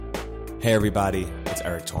Hey everybody, it's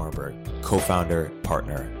Eric Torenberg, co-founder,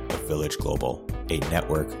 partner of Village Global, a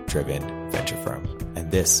network-driven venture firm.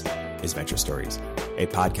 And this is Venture Stories, a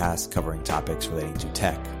podcast covering topics relating to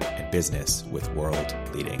tech and business with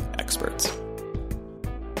world-leading experts.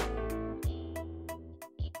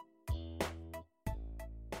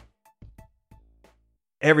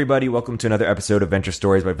 Hey everybody, welcome to another episode of Venture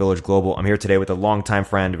Stories by Village Global. I'm here today with a longtime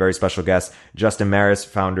friend, very special guest, Justin Mares,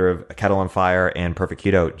 founder of Kettle on Fire and Perfect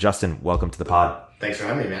Keto. Justin, welcome to the pod. Thanks for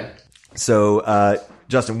having me, man. So,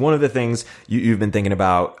 Justin, one of the things you've been thinking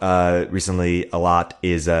about recently a lot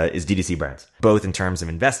is DTC brands, both in terms of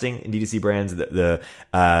investing in DTC brands,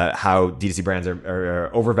 how DTC brands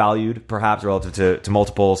are overvalued, perhaps relative to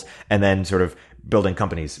multiples, and then sort of building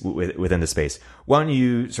companies within the space. Why don't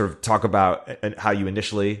you sort of talk about how you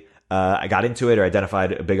initially got into it or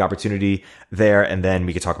identified a big opportunity there, and then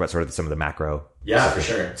we could talk about sort of some of the macro. Yeah, for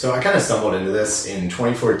sure. So I kind of stumbled into this in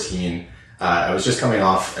 2014. I was just coming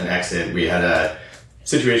off an exit. We had a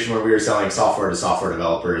situation where we were selling software to software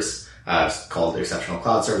developers called Exceptional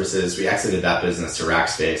Cloud Services. We exited that business to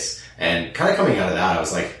Rackspace, and kind of coming out of that, I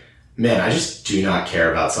was like, man, I just do not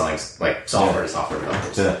care about selling like software to software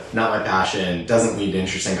developers. Yeah. Not my passion. Doesn't lead to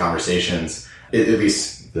interesting conversations, at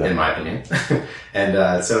least in my opinion.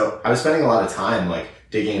 And so I was spending a lot of time like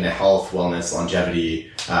digging into health, wellness,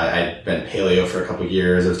 longevity. I'd been paleo for a couple of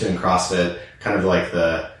years. I was doing CrossFit, kind of like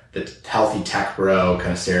the healthy tech bro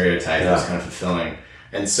kind of stereotype was kind of fulfilling.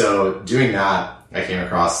 And so doing that, I came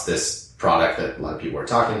across this product that a lot of people were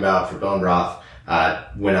talking about for bone broth.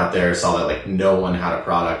 Went out there, saw that like no one had a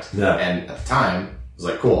product. Yeah. And at the time, I was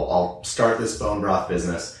like, cool, I'll start this bone broth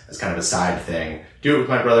business as kind of a side thing. Do it with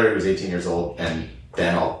my brother who was 18 years old. And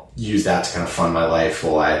then I'll use that to kind of fund my life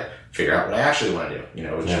while I figure out what I actually want to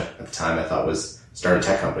do, which at the time I thought was start a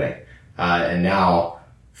tech company. And now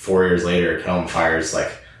 4 years later, Kettle on Fire is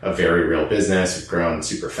like a very real business. We've grown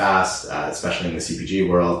super fast, especially in the CPG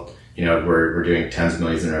world. We're doing tens of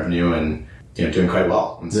millions in revenue and, doing quite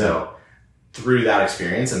well. And so through that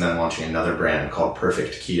experience and then launching another brand called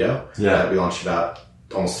Perfect Keto that we launched about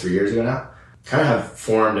almost 3 years ago now, kind of have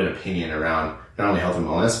formed an opinion around not only health and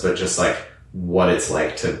wellness, but just like what it's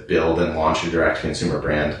like to build and launch a direct consumer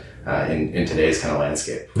brand in today's kind of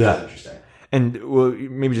landscape. Which is interesting. And well,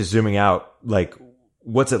 maybe just zooming out, like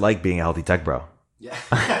what's it like being a healthy tech bro? Yeah.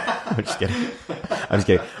 I'm just kidding.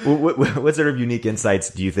 What sort of unique insights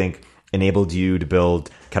do you think enabled you to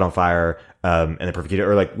build Kettle on Fire and the Perfect Keto?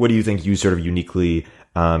 Or like, what do you think you sort of uniquely,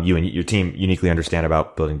 you and your team uniquely understand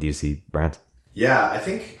about building DTC brands? Yeah, I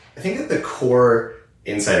think that the core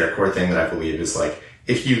insight or core thing that I believe is like,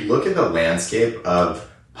 if you look at the landscape of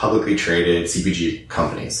publicly traded CPG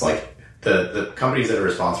companies, like the companies that are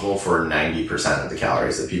responsible for 90% of the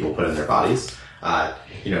calories that people put in their bodies, a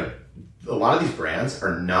lot of these brands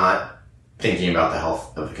are not thinking about the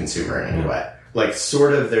health of the consumer in any way. Like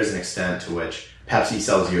sort of there's an extent to which Pepsi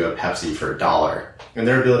sells you a Pepsi for $1. And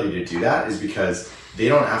their ability to do that is because they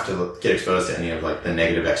don't have to get exposed to any of like the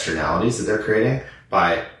negative externalities that they're creating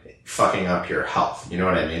by fucking up your health. You know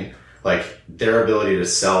what I mean? Like their ability to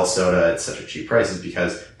sell soda at such a cheap price is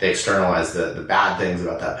because they externalize the bad things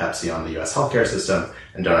about that Pepsi on the US healthcare system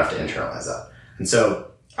and don't have to internalize that. And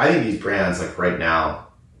so I think these brands like right now,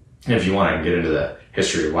 and if you want, I can get into the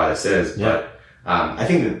history of why this is, but I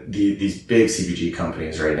think that these big CPG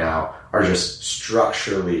companies right now are just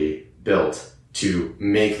structurally built to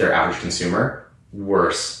make their average consumer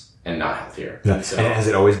worse and not healthier. Yeah. So, and has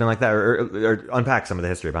it always been like that? Or unpack some of the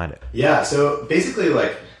history behind it. Yeah. So basically,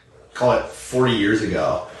 like, call it 40 years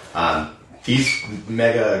ago, these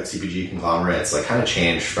mega CPG conglomerates like kind of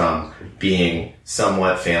changed from being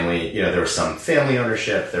somewhat family. There was some family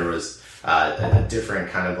ownership. There was a different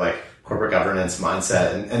kind of like corporate governance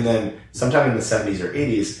mindset. And then sometime in the 70s or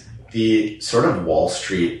 80s, the sort of Wall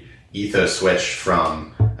Street ethos switched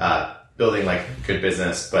from building like good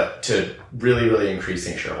business, but to really, really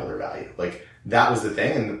increasing shareholder value. Like that was the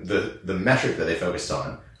thing. And the metric that they focused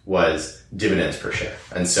on was dividends per share.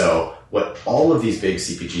 And so what all of these big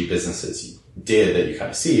CPG businesses did that you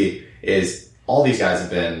kind of see is all these guys have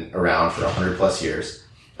been around for 100 plus years.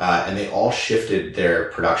 And they all shifted their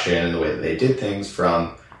production and the way that they did things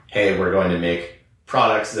from, hey, we're going to make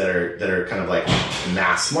products that are kind of like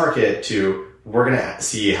mass market to we're going to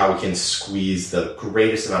see how we can squeeze the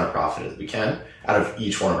greatest amount of profit that we can out of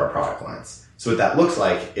each one of our product lines. So what that looks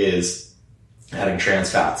like is adding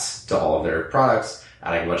trans fats to all of their products,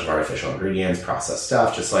 adding a bunch of artificial ingredients, processed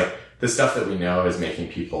stuff, just like the stuff that we know is making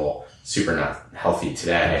people super not healthy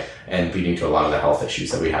today and leading to a lot of the health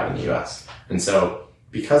issues that we have in the US. And so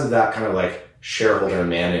because of that kind of like shareholder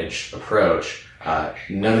managed approach,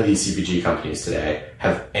 none of these CPG companies today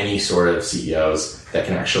have any sort of CEOs that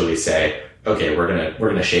can actually say, okay, we're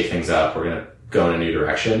gonna shake things up. We're gonna go in a new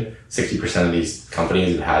direction. 60% of these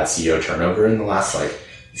companies have had CEO turnover in the last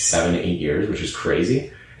 7 to 8 years, which is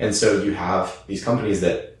crazy. And so you have these companies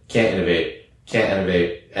that can't innovate,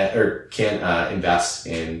 or can't invest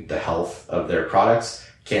in the health of their products,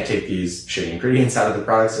 can't take these shitty ingredients out of the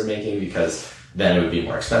products they're making because then it would be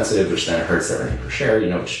more expensive, which then hurts their earnings per share,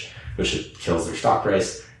 which kills their stock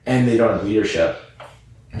price. And they don't have leadership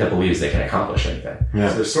that believes they can accomplish anything. Yeah.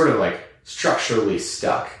 So they're sort of structurally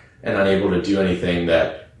stuck and unable to do anything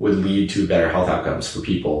that would lead to better health outcomes for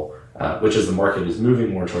people, which as the market is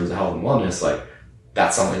moving more towards the health and wellness,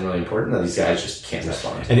 that's something really important that these guys just can't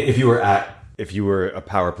respond to. And if you were a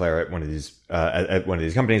power player at one of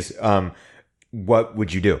these companies, what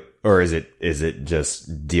would you do? Or is it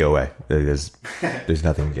just DOA? There's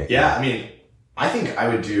nothing to get. Yeah, I mean, I think I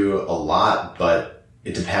would do a lot, but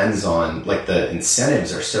it depends on the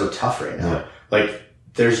incentives are so tough right now. Yeah.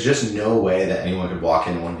 There's just no way that anyone could walk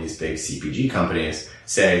into one of these big CPG companies,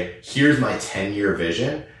 say, here's my 10-year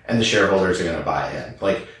vision, and the shareholders are going to buy in.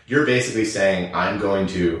 You're basically saying, I'm going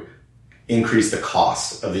to increase the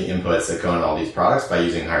cost of the inputs that go into all these products by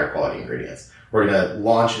using higher quality ingredients. We're going to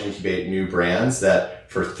launch and incubate new brands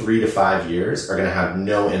that for 3 to 5 years are going to have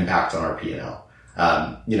no impact on our P&L.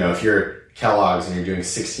 If you're Kellogg's and you're doing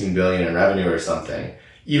 $16 billion in revenue or something,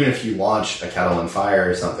 even if you launch a Kettle on Fire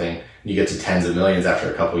or something, and you get to tens of millions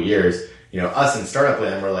after a couple of years, us in startup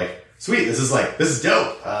land, we're sweet, this is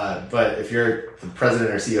dope. But if you're the president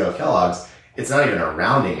or CEO of Kellogg's, it's not even a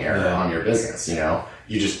rounding error on your business,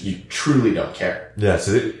 you truly don't care. Yeah.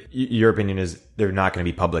 So your opinion is they're not going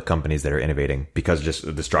to be public companies that are innovating because just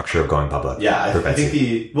of the structure of going public. Yeah. I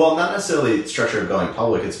think not necessarily the structure of going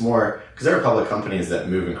public. It's more because there are public companies that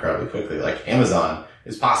move incredibly quickly. Amazon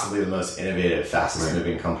is possibly the most innovative, fastest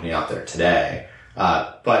moving company out there today.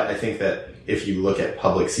 But I think that if you look at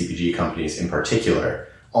public CPG companies in particular,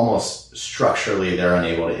 almost structurally, they're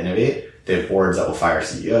unable to innovate. They have boards that will fire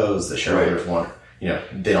CEOs. The shareholders want,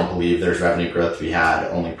 they don't believe there's revenue growth to be had,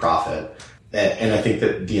 only profit. And I think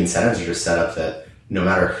that the incentives are just set up that no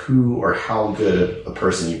matter who or how good a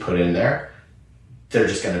person you put in there, they're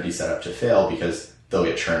just going to be set up to fail because they'll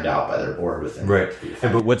get churned out by their board within. Right.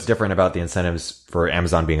 But what's different about the incentives for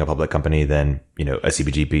Amazon being a public company than, a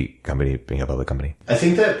CPG company being a public company? I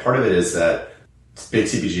think that part of it is that big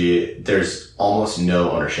CPG, there's almost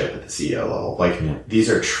no ownership at the CEO level. These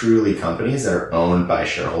are truly companies that are owned by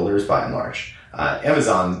shareholders by and large.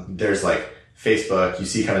 Amazon, there's Facebook, you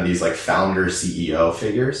see kind of these founder CEO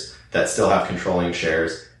figures that still have controlling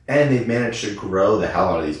shares, and they've managed to grow the hell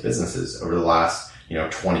out of these businesses over the last,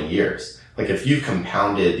 20 years. If you've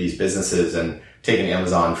compounded these businesses and taken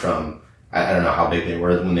Amazon from, I don't know how big they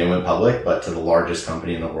were when they went public, but to the largest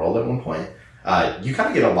company in the world at one point, you kind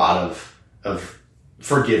of get a lot of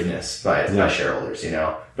forgiveness by shareholders,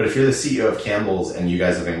 But if you're the CEO of Campbell's and you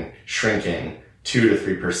guys have been shrinking 2 to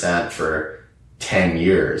 3% for 10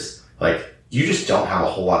 years, you just don't have a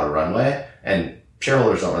whole lot of runway, and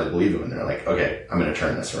shareholders don't really believe them, and they're okay, I'm going to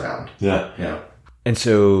turn this around. Yeah. And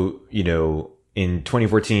so, in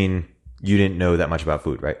 2014, you didn't know that much about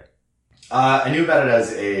food, right? I knew about it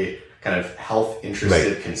as a kind of health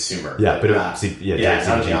interested consumer. Yeah, but not on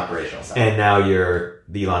the operational side. And now you're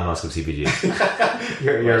the Elon Musk of CPG.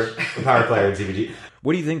 you're a power player in CPG.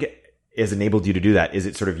 What do you think has enabled you to do that? Is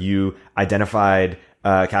it sort of you identified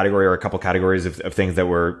a category or a couple categories of things that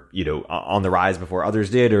were, on the rise before others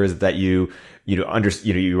did? Or is it that you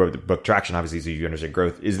wrote the book Traction, obviously, so you understood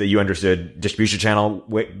growth. Is that you understood distribution channel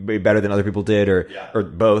way better than other people did, or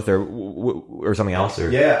both, or something else? Or?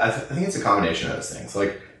 Yeah, I think it's a combination of those things.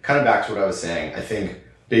 Kind of back to what I was saying, I think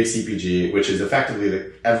big CPG, which is effectively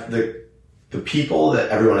the people that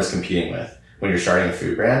everyone is competing with when you're starting a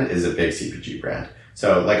food brand, is a big CPG brand.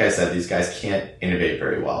 So like I said, these guys can't innovate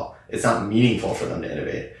very well. It's not meaningful for them to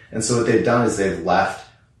innovate. And so what they've done is they've left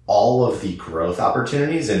all of the growth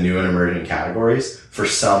opportunities in new and emerging categories for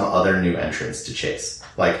some other new entrants to chase.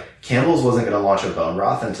 Campbell's wasn't going to launch a bone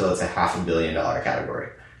broth until it's a $500 million category.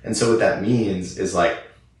 And so what that means is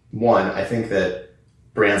one, I think that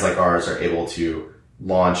brands like ours are able to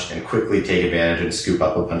launch and quickly take advantage and scoop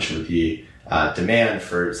up a bunch of the demand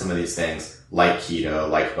for some of these things like keto,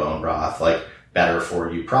 like bone broth, like better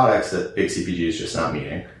for you products that big CPG is just not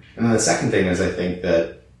meeting. And then the second thing is I think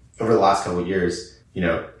that over the last couple of years,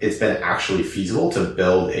 it's been actually feasible to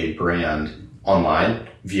build a brand online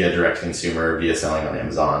via direct consumer, via selling on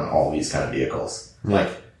Amazon, all these kind of vehicles.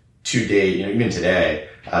 To date, even today,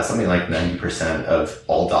 something like 90% of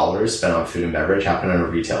all dollars spent on food and beverage happen in a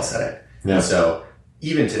retail setting. Yeah. And so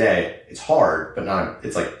even today, it's hard, but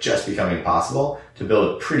it's like just becoming possible to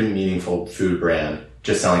build a pretty meaningful food brand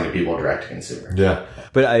just selling to people direct to consumer. Yeah.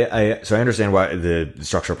 But so I understand why the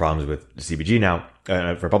structural problems with CPG now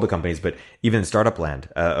for public companies, but even in startup land,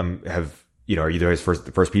 are you the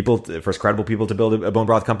first credible people to build a bone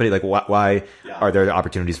broth company? Like why are there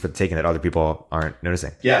opportunities for taking that other people aren't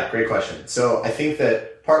noticing? Yeah, great question. So I think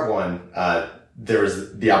that part one, there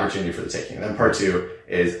was the opportunity for the taking. And then part two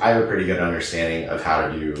is I have a pretty good understanding of how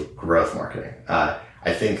to do growth marketing.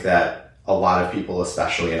 I think that a lot of people,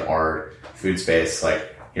 especially in our food space,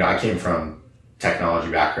 like, I came from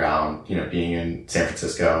technology background, being in San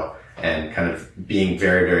Francisco and kind of being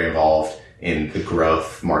very, very involved in the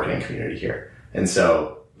growth marketing community here. And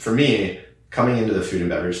so for me, coming into the food and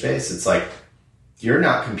beverage space, it's like, you're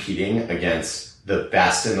not competing against the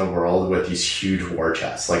best in the world with these huge war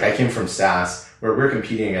chests. Like I came from SaaS where we're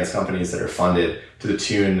competing against companies that are funded to the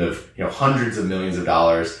tune of, hundreds of millions of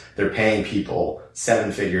dollars. They're paying people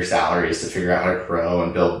 7-figure salaries to figure out how to grow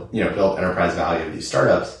and build enterprise value of these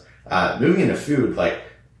startups. Moving into food, like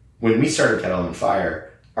when we started Kettle on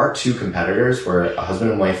Fire, our two competitors were a husband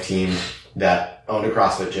and wife team that owned a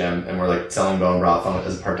CrossFit gym and were like selling bone broth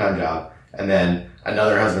as a part-time job. And then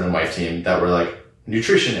another husband and wife team that were like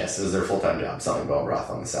nutritionists as their full-time job selling bone broth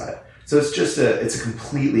on the side. So it's just it's a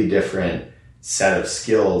completely different set of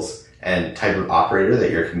skills and type of operator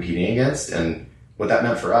that you're competing against. And what that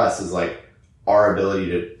meant for us is like our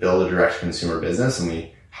ability to build a direct consumer business. And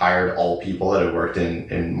we hired all people that had worked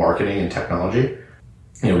in marketing and technology.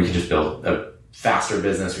 We could just build a faster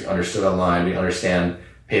business. We understood online. We understand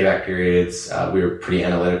payback periods. We were pretty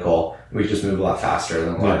analytical. We could just move a lot faster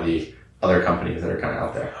than a lot of the other companies that are kind of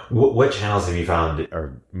out there. What channels have you found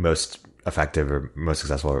are most effective or most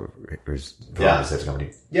successful for this type of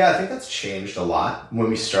company? Yeah, I think that's changed a lot. When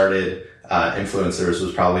we started, influencers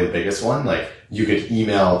was probably the biggest one. Like you could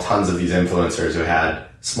email tons of these influencers who had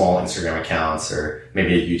small Instagram accounts or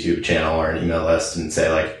maybe a YouTube channel or an email list and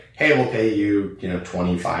say like, hey, we'll pay you,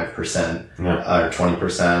 25% or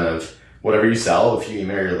 20% of whatever you sell if you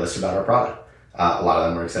email your list about our product. A lot of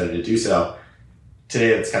them were excited to do so.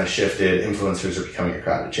 Today, it's kind of shifted. Influencers are becoming a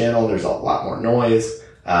crowded channel. There's a lot more noise.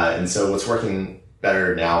 And so what's working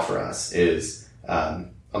better now for us is,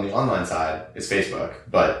 on the online side is Facebook,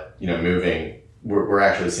 but, we're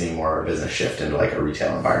actually seeing more of a business shift into like a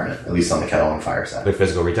retail environment, at least on the Kettle on Fire side. Like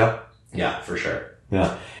physical retail? Yeah, for sure.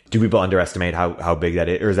 Yeah. Do people underestimate how big that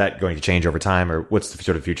is, or is that going to change over time, or what's the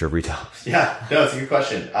sort of future of retail? Yeah, no, it's a good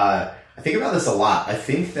question. I think about this a lot. I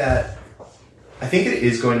think it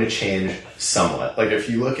is going to change somewhat. Like if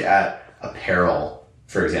you look at apparel,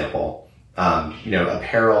 for example,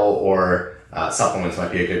 apparel or supplements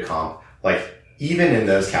might be a good comp. Like even in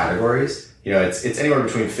those categories, it's anywhere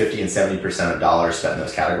between 50 and 70% of dollars spent in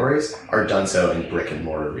those categories are done so in brick and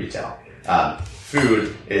mortar retail.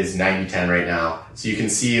 Food is 90-10 right now. So you can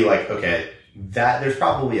see like, okay, that there's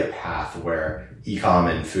probably a path where e-com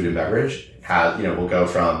and food and beverage will go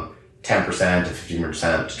from 10% to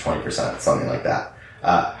 15% to 20%, something like that.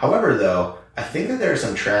 However, though, I think that there are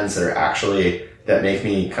some trends that make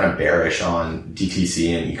me kind of bearish on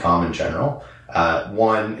DTC and e-com in general.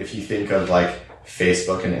 One, if you think of like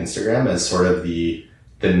Facebook and Instagram as sort of the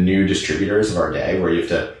new distributors of our day, where you have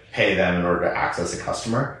to pay them in order to access a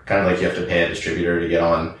customer, kind of like you have to pay a distributor to get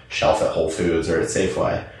on shelf at Whole Foods or at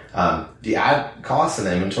Safeway. The ad costs and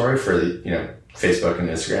the inventory for Facebook and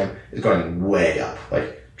Instagram is going way up,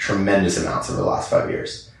 like tremendous amounts over the last 5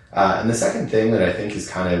 years. And the second thing that I think is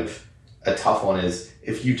kind of a tough one is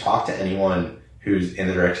if you talk to anyone who's in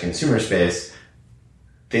the direct consumer space,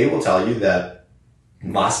 they will tell you that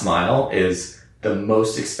last mile is the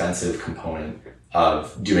most expensive component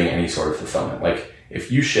of doing any sort of fulfillment. Like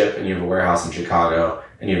if you ship and you have a warehouse in Chicago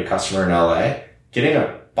and you have a customer in LA, getting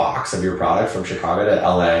a box of your product from Chicago to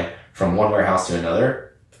LA from one warehouse to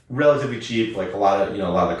another, relatively cheap. Like a lot of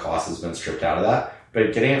the cost has been stripped out of that.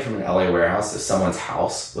 But getting it from an LA warehouse to someone's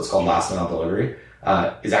house, what's called last mile delivery,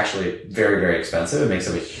 is actually very, very expensive. It makes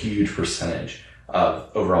up a huge percentage of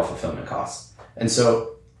overall fulfillment costs. And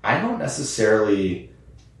so I don't necessarily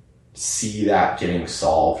see that getting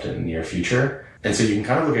solved in the near future. And so you can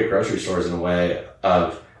kind of look at grocery stores in a way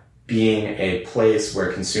of being a place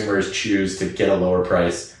where consumers choose to get a lower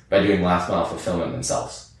price by doing last mile fulfillment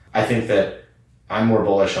themselves. I think that I'm more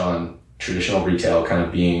bullish on traditional retail kind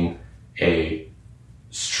of being a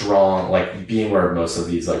strong, like being where most of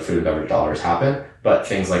these like food and beverage dollars happen, but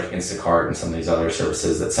things like Instacart and some of these other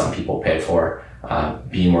services that some people pay for,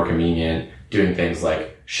 being more convenient, doing things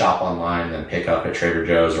like shop online and then pick up at Trader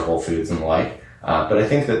Joe's or Whole Foods and the like. But I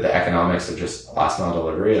think that the economics of just last mile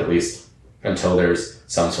delivery, at least until there's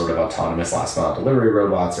some sort of autonomous last mile delivery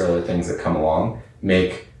robots or other things that come along,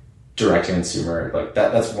 make direct to consumer like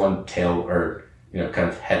that's one tail or kind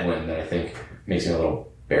of headwind that I think makes me a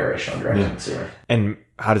little bearish on direct to consumer. And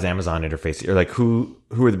how does Amazon interface? Or like who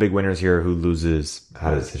are the big winners here? Who loses?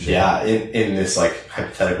 How does it in this like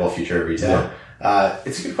hypothetical future of retail?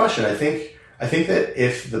 It's a good question. I think that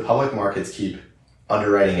if the public markets keep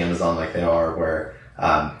underwriting Amazon like they are, where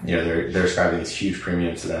they're ascribing these huge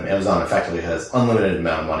premiums to them, Amazon effectively has unlimited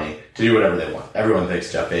amount of money to do whatever they want. Everyone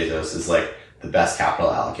thinks Jeff Bezos is like the best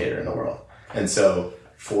capital allocator in the world. And so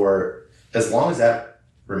for as long as that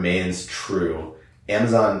remains true,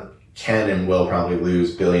 Amazon can and will probably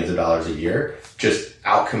lose billions of dollars a year just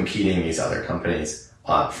out competing these other companies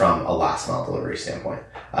from a last mile delivery standpoint.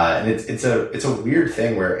 And it's a weird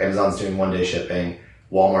thing where Amazon's doing one day shipping,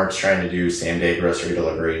 Walmart's trying to do same day grocery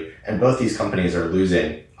delivery, and both these companies are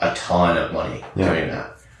losing a ton of money doing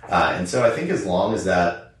that. And so I think as long as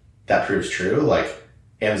that proves true, like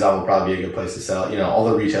Amazon will probably be a good place to sell. All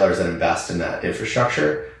the retailers that invest in that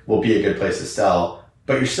infrastructure will be a good place to sell,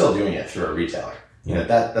 but you're still doing it through a retailer.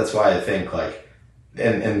 That's why I think like,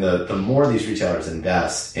 and the more these retailers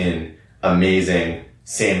invest in amazing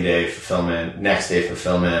same day fulfillment, next day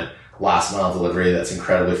fulfillment, last mile delivery that's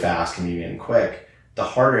incredibly fast, convenient, and quick, the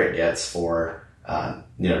harder it gets for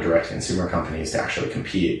direct consumer companies to actually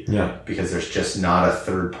compete. Because there's just not a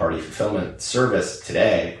third party fulfillment service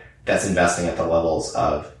today that's investing at the levels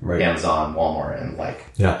of Amazon, Walmart, and like.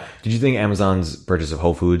 Yeah. Did you think Amazon's purchase of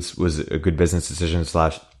Whole Foods was a good business decision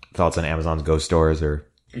 / thoughts on Amazon's Go stores or?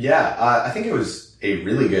 Yeah, I think it was a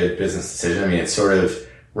really good business decision. I mean, it sort of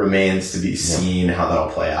remains to be seen how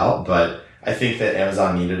that'll play out, but I think that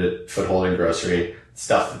Amazon needed a foothold in grocery.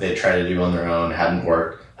 Stuff that they tried to do on their own hadn't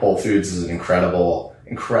worked. Whole Foods is an incredible,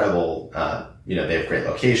 they have great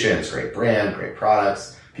locations, great brand, great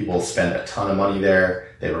products. People spend a ton of money there.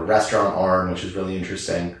 They have a restaurant arm, which is really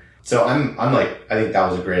interesting. So I'm like, I think that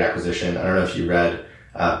was a great acquisition. I don't know if you read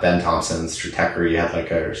Ben Thompson's Stratechery had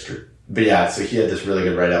so he had this really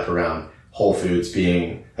good write-up around Whole Foods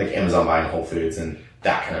being like Amazon buying Whole Foods, and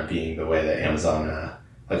that kind of being the way that Amazon,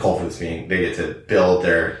 Whole Foods they get to build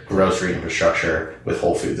their grocery infrastructure with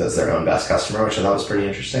Whole Foods as their own best customer, which I thought was pretty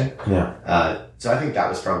interesting. So I think that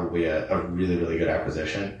was probably a really, really good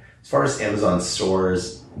acquisition. As far as Amazon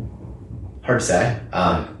stores, hard to say.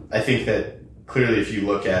 I think that clearly if you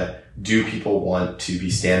look at, do people want to be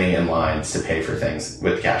standing in lines to pay for things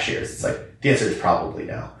with cashiers? It's like, the answer is probably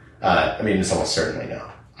no. It's almost certainly no.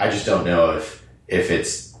 I just don't know if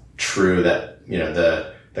it's true that,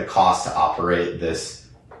 the cost to operate this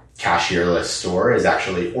cashierless store is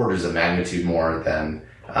actually orders of magnitude more than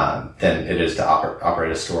it is to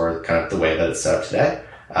operate a store kind of the way that it's set up today.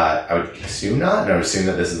 I would assume not, and I would assume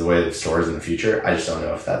that this is the way that stores in the future. I just don't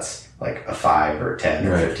know if that's like a 5 or 10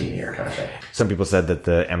 or 15 year kind of thing. Some people said that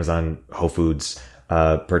the Amazon Whole Foods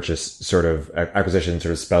purchase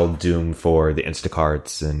acquisition spelled doom for the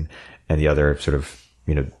Instacarts and the other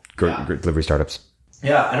delivery startups.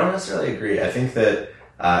 Yeah, I don't necessarily agree. I think that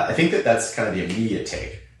that's kind of the immediate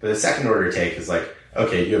take. But the second order take is like,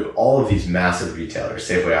 okay, you have all of these massive retailers,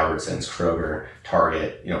 Safeway, Albertsons, Kroger,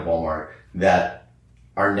 Target, Walmart, that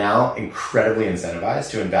are now incredibly incentivized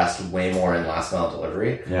to invest way more in last mile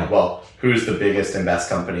delivery. Well, who's the biggest and best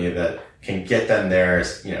company that can get them there,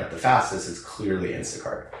 the fastest? Is clearly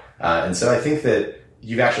Instacart. And so I think that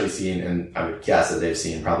you've actually seen, and I would guess that they've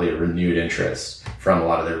seen probably a renewed interest from a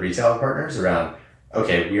lot of their retail partners around,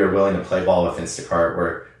 okay, we are willing to play ball with Instacart.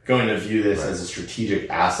 We're going to view this as a strategic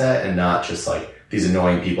asset and not just like these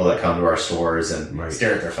annoying people that come to our stores and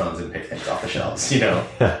stare at their phones and pick things off the shelves,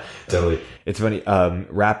 Yeah, totally. It's funny.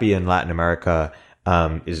 Rappi in Latin America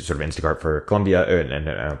is sort of Instacart for Colombia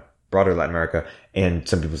and broader Latin America. And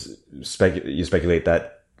some people speculate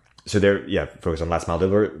that, so they're focused on last mile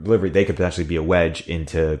delivery. They could potentially be a wedge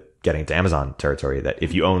into getting into Amazon territory. That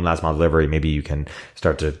if you own last mile delivery, maybe you can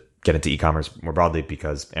start to get into e-commerce more broadly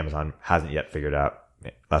because Amazon hasn't yet figured out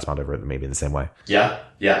last mile delivery maybe in the same way. Yeah.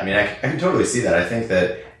 I can totally see that. I think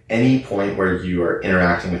that any point where you are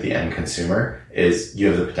interacting with the end consumer is you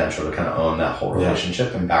have the potential to kind of own that whole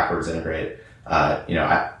relationship and backwards integrate. I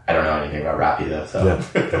don't know anything about Rappi though.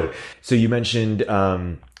 So, So you mentioned,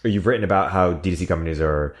 or you've written about how D2C companies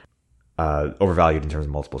are overvalued in terms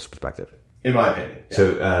of multiples perspective. In my opinion. Yeah.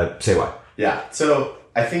 So say why. Yeah. So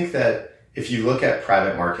I think that if you look at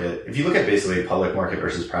basically public market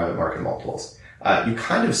versus private market multiples, you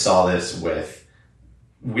kind of saw this with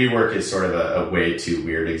WeWork is sort of a way too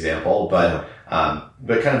weird example, but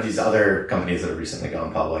kind of these other companies that have recently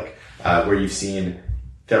gone public, where you've seen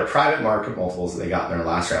their private market multiples that they got in their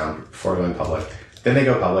last round before going public then they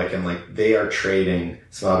go public and like they are trading.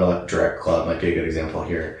 Smile Direct Club might be a good example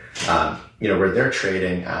here. Where they're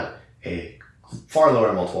trading at a far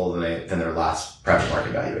lower multiple than their last private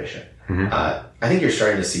market valuation. I think you're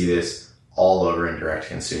starting to see this all over in direct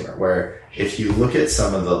consumer, where if you look at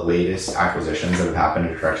some of the latest acquisitions that have happened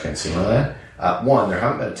in direct consumer land, one, there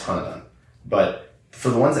haven't been a ton of them, but for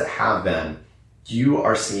the ones that have been, you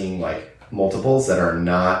are seeing like multiples that are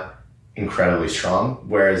not incredibly strong.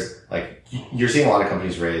 Whereas like you're seeing a lot of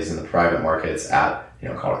companies raise in the private markets at,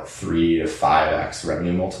 call it 3 to 5x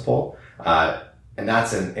revenue multiple. And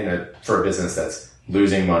that's for a business that's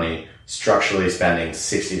losing money, structurally spending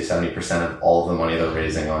 60 to 70% of all of the money they're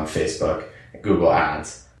raising on Facebook, Google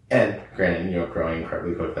ads, and granted, growing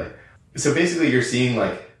incredibly quickly. So basically you're seeing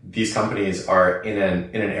like these companies are in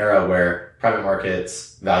an era where private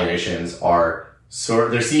markets valuations are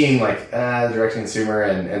they're seeing like direct consumer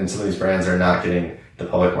and some of these brands are not getting the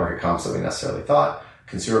public market comps that we necessarily thought.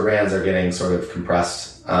 Consumer brands are getting sort of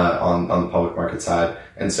compressed on the public market side.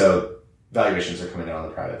 And so valuations are coming down on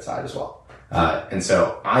the private side as well. And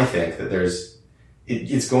so I think that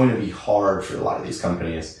it's going to be hard for a lot of these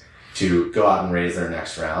companies to go out and raise their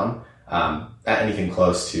next round at anything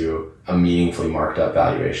close to a meaningfully marked up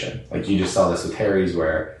valuation. Like you just saw this with Harry's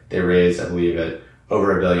where they raised, I believe, at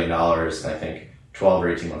over $1 billion. And I think 12 or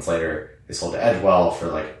 18 months later, they sold to Edgewell for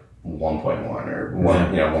like 1.1 or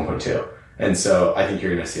 1.2. And so I think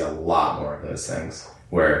you're going to see a lot more of those things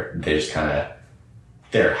where they just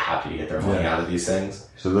they're happy to get their money out of these things.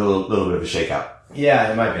 So a little bit of a shakeout.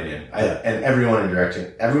 Yeah, in my opinion. And everyone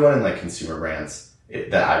in like consumer brands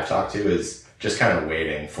that I've talked to is just kind of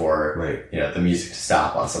waiting for, the music to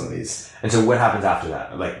stop on some of these. And so what happens after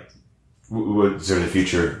that? Like, what's sort of the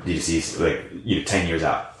future of D2C, like, 10 years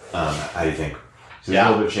out? How do you think? So there's a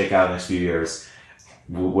little bit of shakeout in the next few years.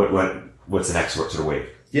 What's the next sort of wave?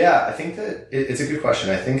 Yeah, I think that it's a good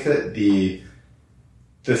question. I think that the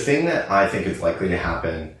thing that I think is likely to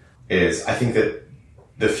happen is I think that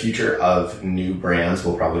the future of new brands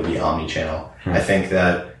will probably be omni-channel. I think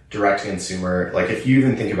that direct consumer, like if you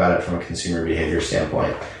even think about it from a consumer behavior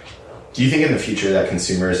standpoint, do you think in the future that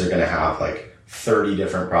consumers are going to have like 30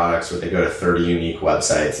 different products where they go to 30 unique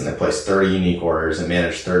websites and they place 30 unique orders and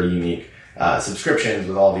manage 30 unique subscriptions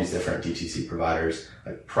with all these different DTC providers?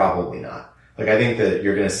 Like probably not. Like I think that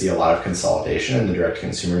you're going to see a lot of consolidation in the direct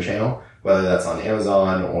consumer channel, whether that's on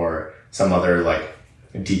Amazon or some other like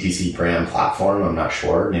DTC brand platform. I'm not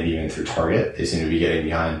sure. Maybe even through Target. They seem to be getting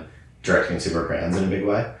behind direct consumer brands in a big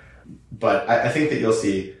way. But I think that you'll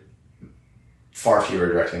see far fewer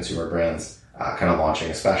direct consumer brands kind of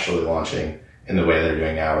especially launching in the way they're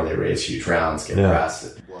doing now, where they raise huge rounds, get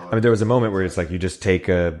press. I mean, there was a moment where it's like you just take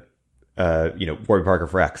Warby Parker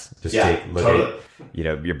for X. Just look at,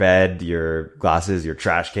 your bed, your glasses, your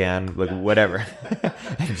trash can, like whatever.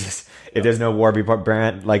 Just if there's no Warby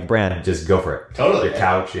brand, just go for it. Totally. Your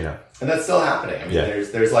couch, And that's still happening. I mean,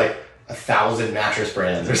 there's like 1,000 mattress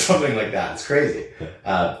brands or something like that. It's crazy.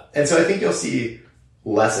 And so I think you'll see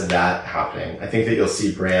less of that happening. I think that you'll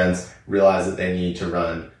see brands realize that they need to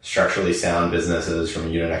run structurally sound businesses from a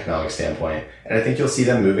unit economic standpoint. And I think you'll see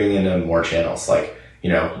them moving into more channels. Like,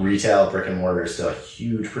 retail, brick and mortar is still a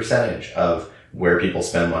huge percentage of where people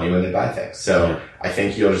spend money when they buy things. So I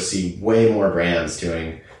think you'll just see way more brands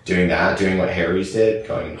doing what Harry's did,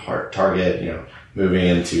 going Target, moving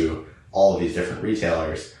into all of these different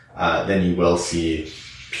retailers. Then you will see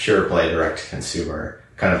pure play direct to consumer,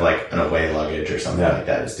 kind of like an away luggage or something like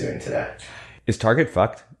that is doing today. Is Target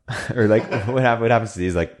fucked? Or like what happens to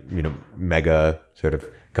these like, mega sort of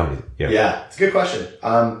companies? Yeah, it's a good question.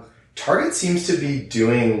 Target seems to be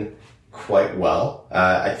doing quite well.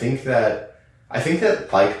 I think that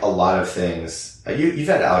like a lot of things, you've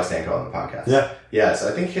had Alex Danko on the podcast. Yeah. So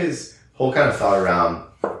I think his whole kind of thought around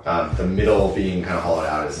the middle being kind of hollowed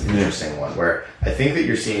out is an interesting one, where I think that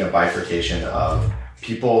you're seeing a bifurcation of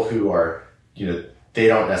people who are, they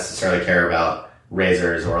don't necessarily care about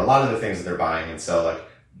razors or a lot of the things that they're buying. And so like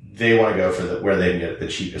they want to go for where they can get the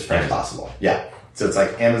cheapest price possible. Yeah. So it's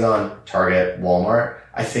like Amazon, Target, Walmart,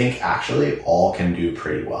 I think actually all can do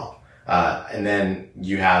pretty well. And then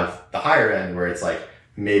you have the higher end where it's like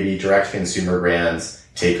maybe direct consumer brands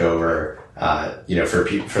take over,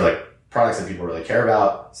 for like products that people really care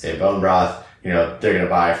about, say bone broth, they're going to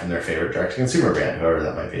buy from their favorite direct consumer brand, whoever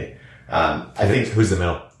that might be. I think who's the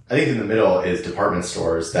middle? I think in the middle is department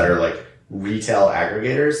stores that are like retail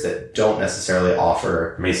aggregators that don't necessarily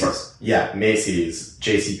offer Macy's. Macy's,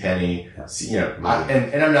 JCPenney,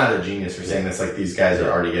 and I'm not a genius for saying this, like these guys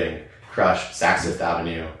are already getting crushed. Saks Fifth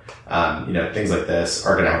Avenue, things like this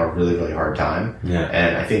are going to have a really, really hard time. Yeah.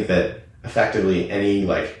 And I think that effectively any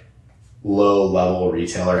like low level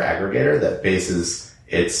retailer aggregator that bases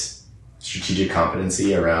its strategic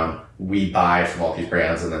competency around we buy from all these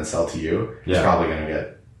brands and then sell to you is probably going to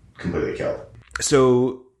get completely killed.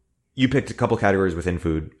 So you picked a couple categories within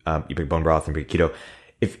food. You picked bone broth and picked keto.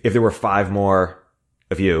 If there were 5 more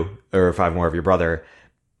of you or 5 more of your brother,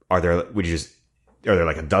 are there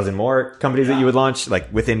like a dozen more companies that you would launch,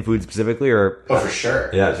 like within food specifically, or? Oh, for sure.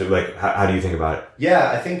 Yeah. So like, how do you think about it?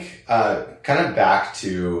 Yeah, I think, kind of back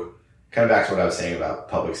to what I was saying about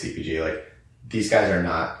public CPG, like these guys are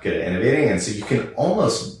not good at innovating. And so you can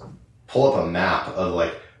almost pull up a map of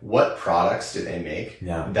like, what products do they make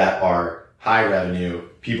that are high revenue,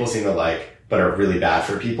 people seem to like, but are really bad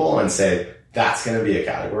for people, and say, that's going to be a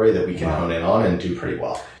category that we can hone in on and do pretty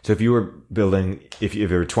well. So if you were building, if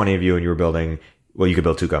there were 20 of you and you were building, well, you could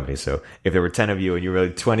build 2 companies. So if there were 10 of you and you were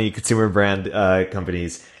building 20 consumer brand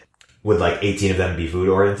companies, would like 18 of them be food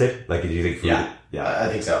oriented? Like, do you think food? Yeah, I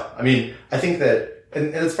think so. I mean, I think that,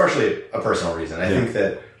 and it's partially a personal reason. I think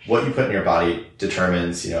that what you put in your body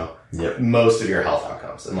determines, most of your health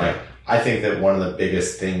outcomes. And like, I think that one of the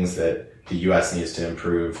biggest things that the US needs to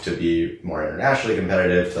improve to be more internationally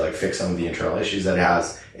competitive, to like fix some of the internal issues that it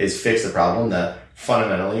has, is fix the problem that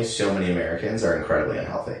fundamentally so many Americans are incredibly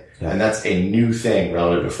unhealthy. And that's a new thing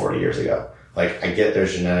relative to 40 years ago. Like, I get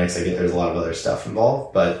there's genetics, I get there's a lot of other stuff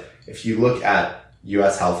involved, but if you look at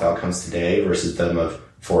US health outcomes today versus them of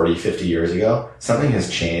 40, 50 years ago, something has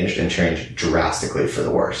changed and changed drastically for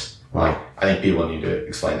the worse. Like, I think people need to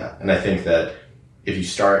explain that. And I think that if you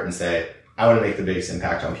start and say, I want to make the biggest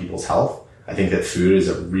impact on people's health, I think that food is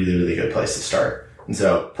a really, really good place to start. And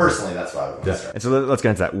so personally, that's why I would want to start. And so let's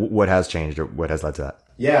get into that. What has changed, or what has led to that?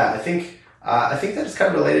 Yeah, I think that it's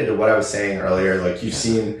kind of related to what I was saying earlier. Like, you've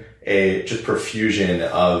seen a just profusion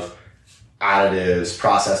of additives,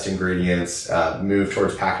 processed ingredients, move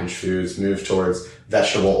towards packaged foods, move towards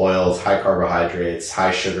vegetable oils, high carbohydrates,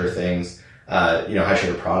 high sugar things, high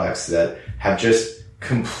sugar products that have just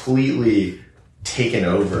completely taken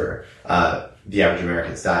over the average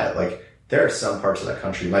American's diet. Like, there are some parts of the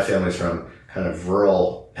country, my family's from kind of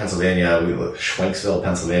rural Pennsylvania, we live in Schwenksville,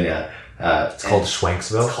 Pennsylvania. It's called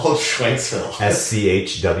Schwenksville? It's called Schwenksville.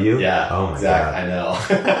 SCHW? Yeah. Oh my exactly. God. I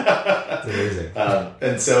know. That's amazing.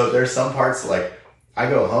 And so there's some parts, like, I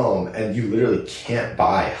go home and you literally can't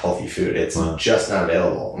buy healthy food. It's just not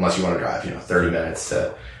available unless you want to drive, 30 minutes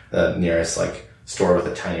to the nearest like store with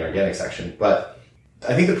a tiny organic section. But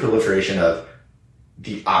I think the proliferation of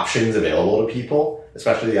the options available to people,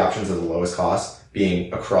 especially the options at the lowest cost,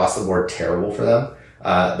 being across the board terrible for them,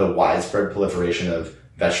 the widespread proliferation of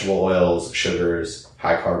vegetable oils, sugars,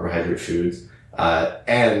 high carbohydrate foods,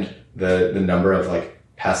 and the number of like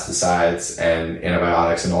pesticides and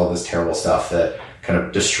antibiotics and all of this terrible stuff that kind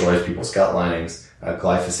of destroys people's gut linings,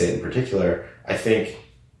 glyphosate in particular, I think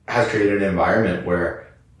has created an environment where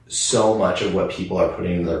so much of what people are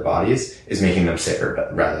putting into their bodies is making them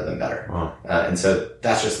sicker rather than better. Wow. And so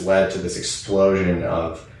that's just led to this explosion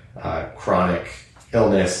of chronic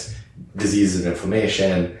illness, diseases of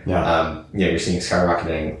inflammation. You're seeing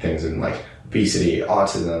skyrocketing things in like obesity,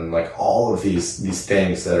 autism, like all of these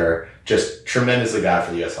things that are just tremendously bad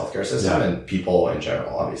for the U.S. healthcare system and people in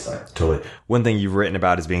general, obviously. Totally. One thing you've written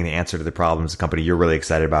about as being the answer to the problems, a company you're really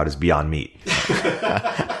excited about is Beyond Meat.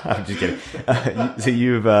 I'm just kidding. So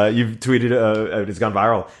you've tweeted, it's gone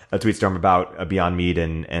viral, a tweet storm about Beyond Meat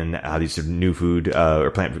and how these sort of new food or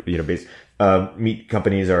plant based meat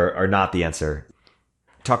companies are not the answer.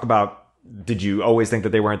 Talk about, did you always think that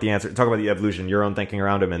they weren't the answer? Talk about the evolution, your own thinking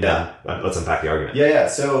around them, and then let's unpack the argument. Yeah.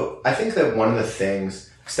 So I think that one of the things,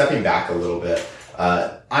 stepping back a little bit,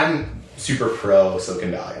 I'm super pro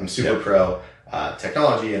Silicon Valley. I'm super pro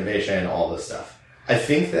technology, innovation, all this stuff. I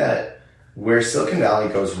think that where Silicon Valley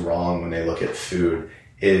goes wrong when they look at food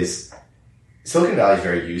is Silicon Valley is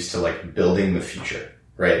very used to like building the future,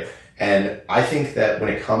 right? And I think that when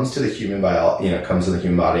it comes to the human comes to the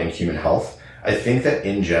human body and human health, I think that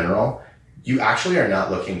in general, you actually are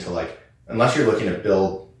not looking to like, unless you're looking to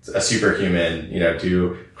build a superhuman,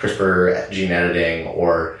 do CRISPR gene editing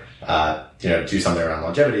or, do something around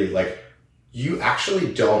longevity. Like, you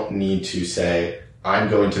actually don't need to say, I'm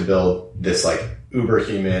going to build this like uber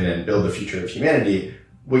human and build the future of humanity.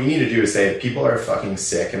 What you need to do is say, people are fucking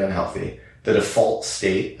sick and unhealthy. The default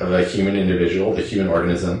state of a human individual, the human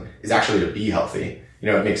organism, is actually to be healthy.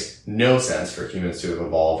 It makes no sense for humans to have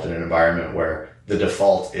evolved in an environment where the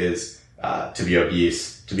default is to be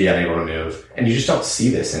obese, to be unable to move. And you just don't see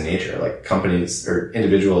this in nature. Like, companies or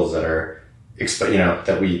individuals that are,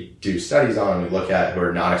 that we do studies on and we look at who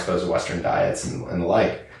are not exposed to Western diets and the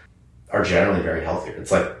like, are generally very healthy.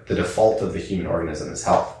 It's like the default of the human organism is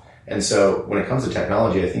health. And so when it comes to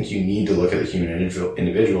technology, I think you need to look at the human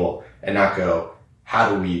individual and not go, how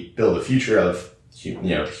do we build a future of,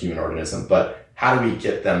 the human organism, but how do we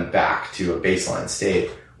get them back to a baseline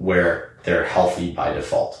state where they're healthy by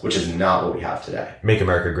default, which is not what we have today. Make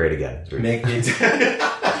America great again. Make me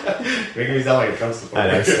sound like a Trump supporter.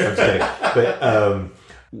 I'm just kidding. But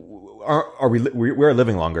we're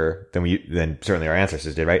living longer than certainly our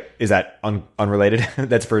ancestors did, right? Is that unrelated?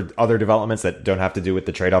 That's for other developments that don't have to do with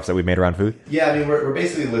the trade-offs that we've made around food? Yeah, I mean, we're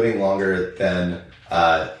basically living longer than,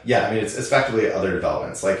 it's effectively other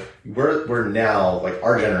developments. Like, we're now, like,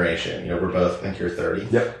 our generation, we're both, I think you're 30.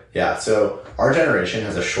 Yep. Yeah, so our generation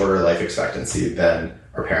has a shorter life expectancy than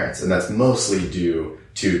our parents, and that's mostly due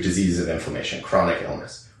to disease of inflammation, chronic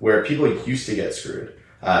illness, where people used to get screwed,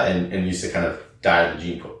 and used to kind of die of the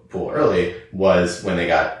gene pool early was when they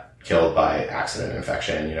got killed by accident,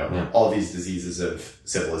 infection, all these diseases of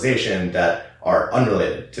civilization that are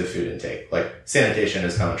unrelated to food intake. Like, sanitation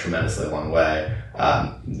has come a tremendously long way.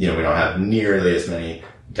 We don't have nearly as many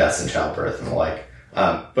deaths in childbirth and the like.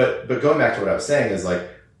 But going back to what I was saying is, like,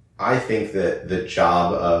 I think that the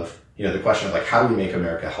job of, the question of, like, how do we make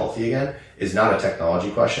America healthy again is not a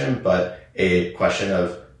technology question, but a question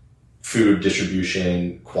of food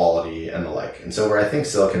distribution, quality, and the like. And so where I think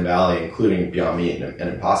Silicon Valley, including Beyond Meat and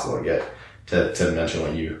Impossible to get to mention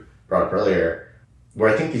what you brought up earlier,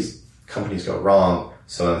 where I think these companies go wrong,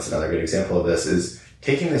 so that's another good example of this, is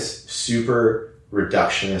taking this super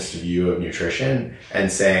reductionist view of nutrition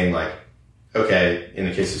and saying, like, okay, in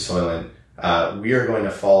the case of Soylent, we are going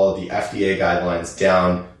to follow the FDA guidelines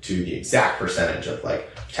down to the exact percentage of,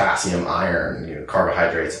 like, potassium, iron,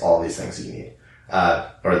 carbohydrates, all these things that you need,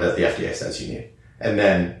 or that the FDA says you need. And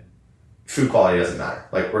then food quality doesn't matter.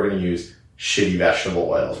 Like, we're going to use shitty vegetable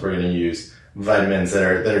oils. We're going to use vitamins that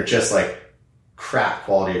are just, like, crap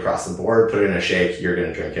quality across the board. Put it in a shake, you're going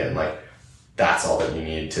to drink it. And, like, that's all that you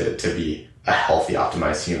need to be a healthy,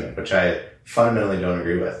 optimized human, which I fundamentally don't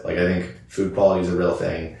agree with. Like, I think food quality is a real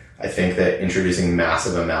thing. I think that introducing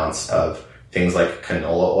massive amounts of things like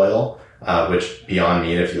canola oil, which Beyond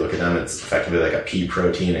Meat, if you look at them, it's effectively like a pea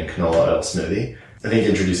protein and canola oil smoothie. I think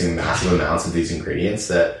introducing massive amounts of these ingredients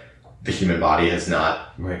that the human body has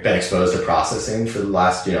not been exposed to processing for the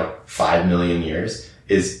last, 5 million years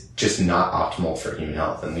is just not optimal for human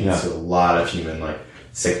health and leads to a lot of human, like,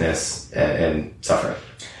 sickness and suffering.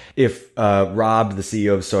 If Rob, the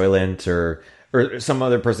CEO of Soylent, or some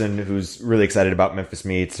other person who's really excited about Memphis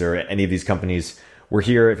Meats or any of these companies were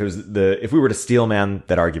here, if we were to steel man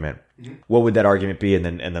that argument, what would that argument be? And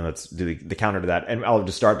then let's do the counter to that. And I'll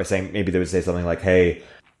just start by saying maybe they would say something like, hey,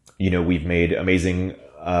 we've made amazing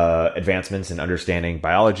advancements in understanding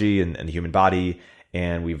biology and the human body,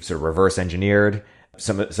 and we've sort of reverse engineered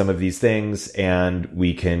some of these things, and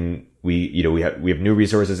we have new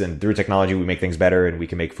resources, and through technology we make things better, and we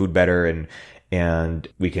can make food better, and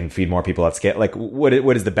we can feed more people at scale. Like, what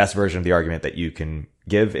is the best version of the argument that you can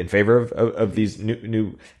give in favor of these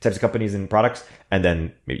new types of companies and products? And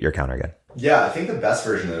then your counter again. Yeah, I think the best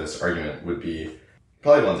version of this argument would be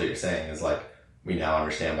probably the ones that you're saying is, like, we now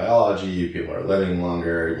understand biology, people are living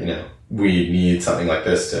longer, we need something like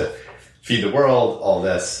this to feed the world, all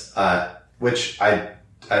this, which I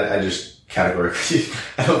just categorically,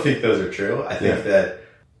 I don't think those are true. I think that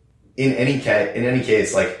in any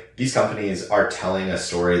case, like, these companies are telling a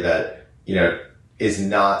story that, is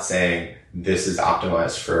not saying this is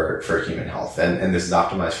optimized for human health and this is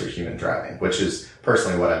optimized for human thriving, which is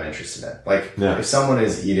personally what I'm interested in. Like, if someone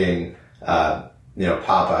is eating,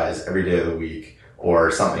 Popeyes every day of the week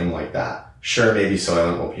or something like that, sure, maybe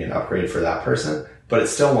Soylent will be an upgrade for that person, but it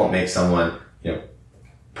still won't make someone,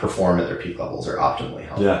 perform at their peak levels or optimally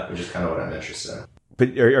healthy, which is kind of what I'm interested in.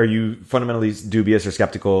 But are you fundamentally dubious or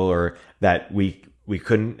skeptical, or that we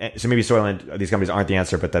couldn't? So maybe Soylent, these companies aren't the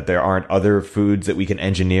answer, but that there aren't other foods that we can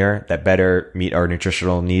engineer that better meet our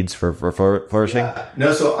nutritional needs for flourishing? Yeah.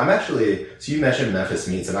 No, so you mentioned Memphis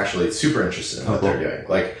Meats. I'm actually super interested in what they're doing.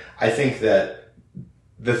 Like, I think that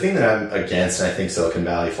the thing that I'm against, and I think Silicon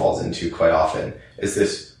Valley falls into quite often, is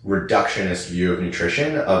this reductionist view of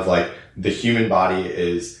nutrition of, like, the human body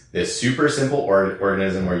is this super simple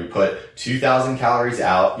organism where you put 2,000 calories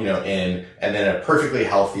out, in, and then a perfectly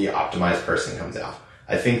healthy, optimized person comes out.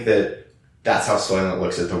 I think that that's how Soylent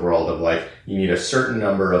looks at the world of, like, you need a certain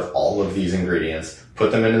number of all of these ingredients,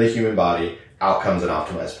 put them into the human body, out comes an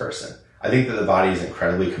optimized person. I think that the body is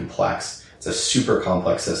incredibly complex. It's a super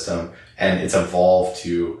complex system, and it's evolved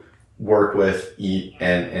to work with, eat,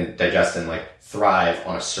 and digest and, like, thrive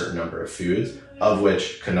on a certain number of foods, of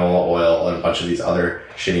which canola oil and a bunch of these other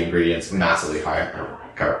shitty ingredients, massively high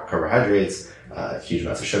carbohydrates, huge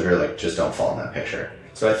amounts of sugar, like, just don't fall in that picture.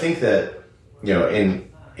 So I think that, in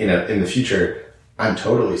the future, I'm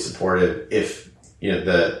totally supportive if,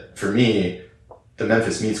 for me, the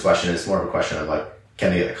Memphis Meats question is more of a question of like,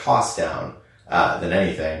 can they get the cost down, than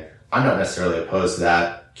anything. I'm not necessarily opposed to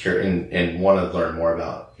that and want to learn more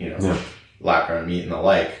about, lab grown meat and the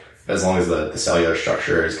like. As long as the cellular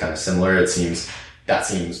structure is kind of similar, that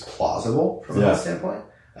seems plausible from that standpoint.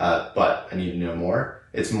 But I need to know more.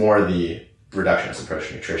 It's more the reductionist approach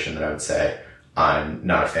to nutrition that I would say I'm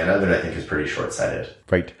not a fan of, and I think is pretty short-sighted.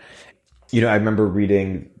 Right. I remember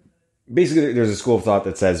reading, basically there's a school of thought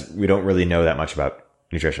that says we don't really know that much about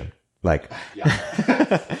nutrition. Like,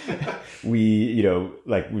 we've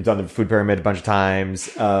done the food pyramid a bunch of times.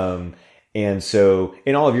 And so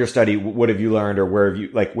in all of your study, what have you learned, or where have you,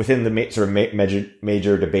 like within the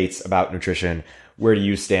major debates about nutrition, where do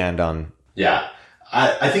you stand on? Yeah.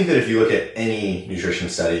 I think that if you look at any nutrition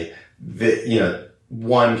study,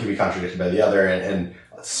 one can be contradicted by the other, and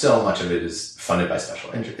so much of it is funded by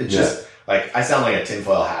special interest. It's just like, I sound like a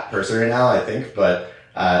tinfoil hat person right now, I think, but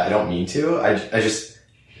I don't mean to. I just,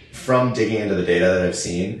 from digging into the data that I've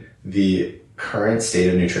seen, the current state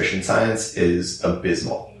of nutrition science is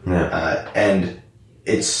abysmal. And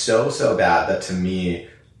it's so bad that, to me,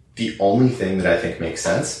 the only thing that I think makes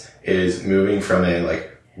sense is moving from a like,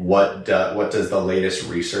 what does the latest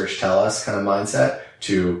research tell us kind of mindset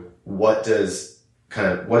to what is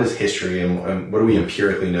history and what do we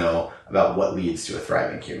empirically know about what leads to a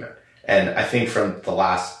thriving human. And I think from the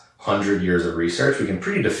last 100 years of research, we can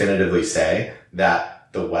pretty definitively say that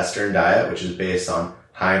the Western diet, which is based on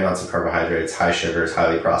high amounts of carbohydrates, high sugars,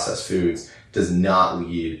 highly processed foods, does not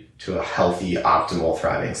lead to a healthy, optimal,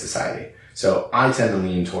 thriving society. So I tend to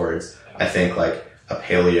lean towards, I think, like a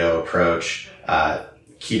paleo approach,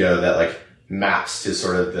 keto, that like maps to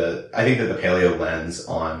sort of I think that the paleo lens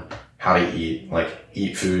on how to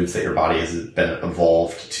eat foods that your body has been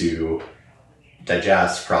evolved to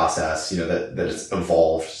digest, process, that it's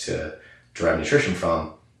evolved to derive nutrition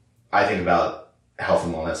from. I think about health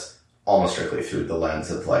and wellness almost strictly through the lens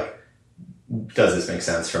of like, does this make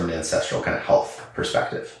sense from an ancestral kind of health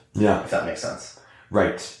perspective? Yeah. If that makes sense.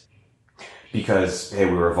 Right. Because, hey,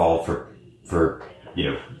 we were evolved for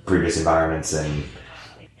previous environments, and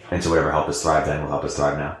so whatever helped us thrive then will help us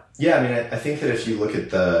thrive now. Yeah, I mean, I think that if you look at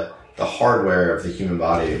the hardware of the human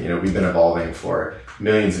body, we've been evolving for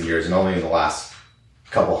millions of years, and only in the last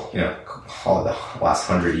couple, call it the last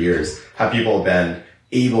 100 years, have people been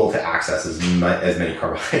able to access as many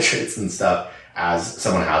carbohydrates and stuff as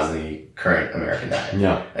someone has in the current American diet.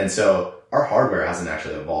 Yeah. And so our hardware hasn't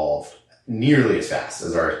actually evolved nearly as fast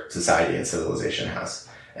as our society and civilization has.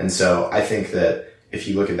 And so I think that if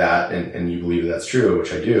you look at that and you believe that's true,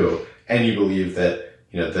 which I do, and you believe that,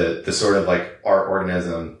 the sort of like our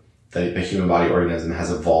organism, the human body organism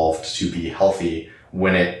has evolved to be healthy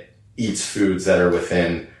when it eats foods that are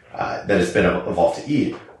within, that it's been evolved to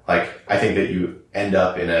eat. Like, I think that you end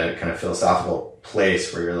up in a kind of philosophical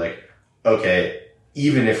place where you're like, okay,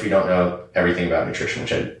 even if we don't know everything about nutrition,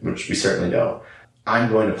 which we certainly don't,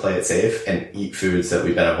 I'm going to play it safe and eat foods that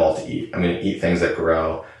we've been evolved to eat. I'm going to eat things that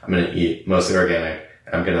grow. I'm going to eat mostly organic.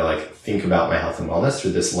 And I'm going to like think about my health and wellness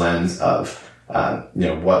through this lens of,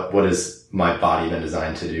 what has my body been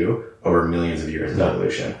designed to do over millions of years of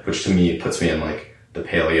evolution, which to me puts me in like the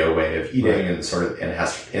paleo way of eating and sort of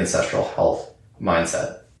ancestral health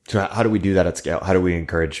mindset. So how do we do that at scale? How do we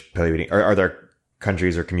encourage paleo eating? Are there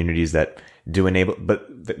countries or communities that do enable, but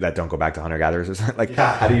that don't go back to hunter gatherers or something? Like,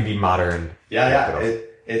 how do you be modern? Yeah.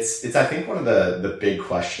 It's I think one of the big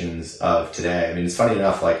questions of today. I mean, it's funny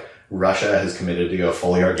enough, like Russia has committed to go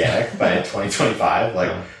fully organic by 2025.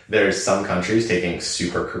 Like there's some countries taking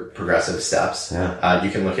super progressive steps. You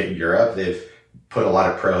can look at Europe. They've put a lot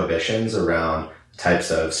of prohibitions around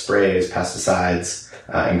types of sprays, pesticides,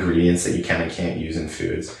 ingredients that you can and can't use in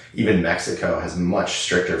foods. Even Mexico has much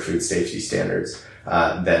stricter food safety standards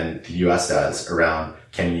than the US does around,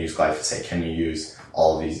 can you use glyphosate? Can you use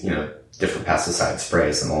all of these, different pesticide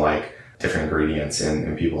sprays and the like, different ingredients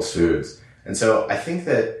in people's foods? And so I think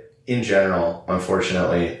that in general,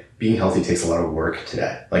 unfortunately, being healthy takes a lot of work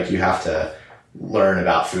today. Like, you have to learn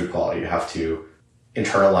about food quality. You have to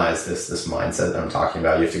internalize this mindset that I'm talking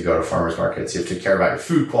about. You have to go to farmers markets. You have to care about your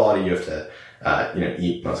food quality. You have to,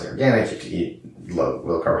 eat mostly organic. You have to eat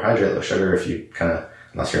low carbohydrate, low sugar if you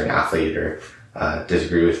unless you're an athlete or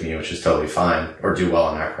disagree with me, which is totally fine, or do well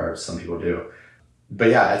on high carbs. Some people do. But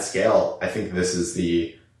yeah, at scale, I think this is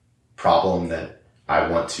the problem that I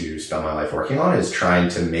want to spend my life working on, is trying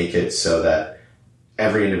to make it so that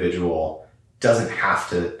every individual doesn't have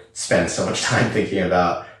to spend so much time thinking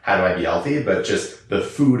about how do I be healthy, but just the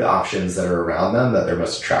food options that are around them that they're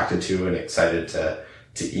most attracted to and excited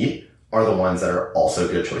to eat are the ones that are also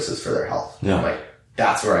good choices for their health. Yeah. And like,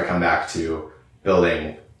 that's where I come back to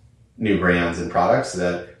building new brands and products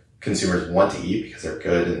that consumers want to eat because they're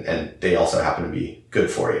good and they also happen to be good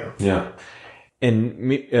for you. Yeah. And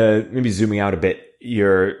maybe zooming out a bit,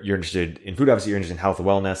 you're interested in food, obviously you're interested in health and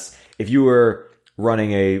wellness. If you were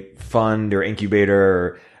running a fund or incubator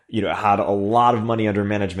or, had a lot of money under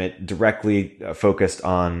management directly focused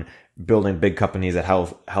on building big companies that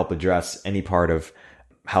help address any part of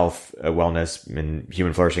health, wellness, and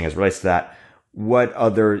human flourishing as it relates to that, what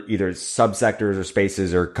other either subsectors or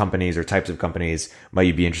spaces or companies or types of companies might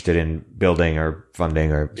you be interested in building or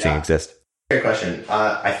funding or seeing exist? Great question.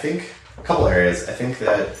 I think a couple areas. I think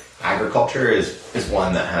that agriculture is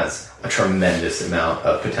one that has a tremendous amount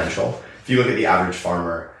of potential. If you look at the average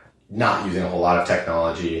farmer, not using a whole lot of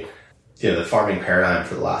technology, the farming paradigm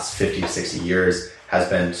for the last 50 to 60 years has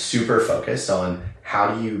been super focused on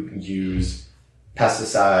how do you use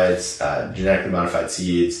pesticides, genetically modified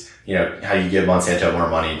seeds, how do you give Monsanto more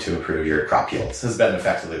money to improve your crop yields has been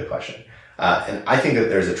effectively the question. And I think that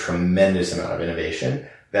there's a tremendous amount of innovation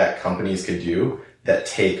that companies could do that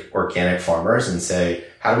take organic farmers and say,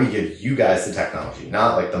 how do we give you guys the technology?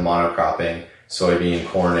 Not like the monocropping, soybean,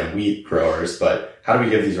 corn, and wheat growers, but how do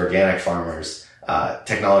we give these organic farmers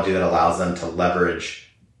technology that allows them to leverage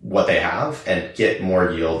what they have and get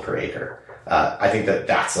more yield per acre? I think that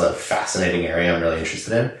that's a fascinating area I'm really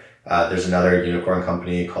interested in. There's another unicorn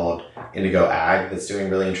company called Indigo Ag that's doing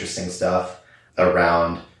really interesting stuff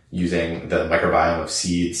around using the microbiome of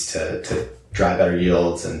seeds to drive better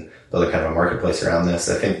yields and build a kind of a marketplace around this.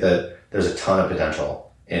 I think that there's a ton of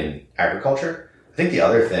potential in agriculture. I think the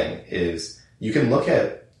other thing is you can look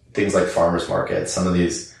at things like farmers markets, some of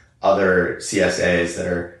these other CSAs that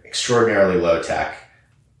are extraordinarily low tech,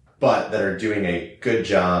 but that are doing a good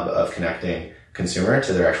job of connecting consumer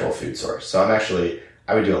to their actual food source. So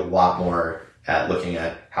I would do a lot more at looking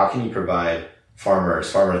at how can you provide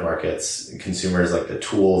farmers markets, consumers like the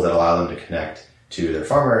tools that allow them to connect to their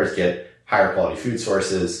farmers, get higher quality food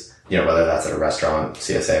sources, whether that's at a restaurant,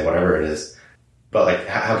 CSA, whatever it is. But like,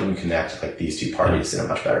 how can you connect like these two parties in a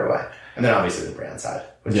much better way? And then obviously the brand side,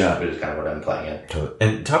 which is kind of what I'm playing in.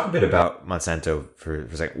 And talk a bit about Monsanto for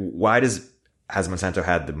a second. Why has Monsanto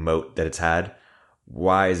had the moat that it's had?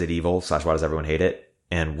 Why is it evil / why does everyone hate it?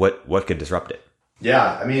 And what could disrupt it?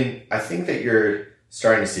 Yeah, I mean, I think that you're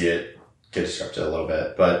starting to see it get disrupted a little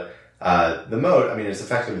bit, but the moat, I mean, it's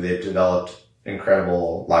effectively they've developed an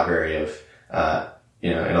incredible library of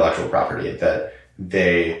intellectual property that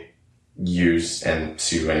they use and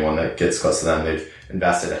sue anyone that gets close to them. They've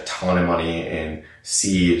invested a ton of money in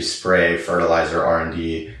seed, spray, fertilizer,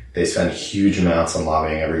 R&D. They spend huge amounts on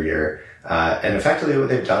lobbying every year. And effectively what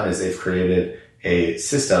they've done is they've created a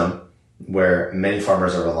system where many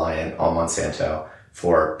farmers are reliant on Monsanto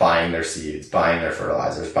for buying their seeds, buying their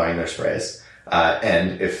fertilizers, buying their sprays.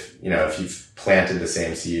 And if you've planted the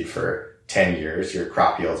same seed for 10 years, your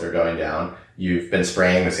crop yields are going down. You've been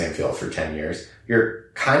spraying the same field for 10 years.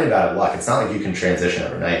 You're kind of out of luck. It's not like you can transition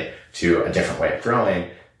overnight to a different way of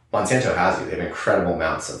growing. Monsanto has you. They have incredible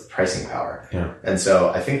amounts of pricing power. Yeah. And so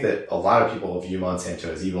I think that a lot of people view Monsanto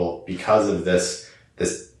as evil because of this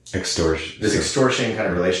extortion kind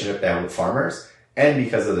of relationship they have with farmers, and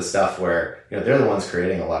because of the stuff where, they're the ones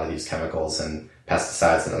creating a lot of these chemicals and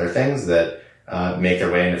pesticides and other things that make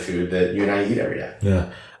their way into food that you and I eat every day.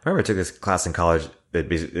 Yeah. I remember I took this class in college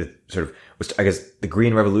that it sort of was, I guess, the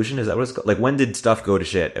Green Revolution. Is that what it's called? Like, when did stuff go to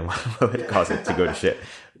shit and what would cause it to go to shit?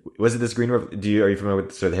 Was it this Green Revolution? Are you familiar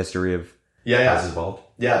with sort of the history of how this evolved?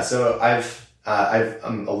 Yeah. So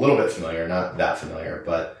I'm a little bit familiar, not that familiar,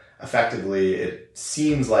 but effectively it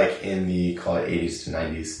seems like in the, call it 80s to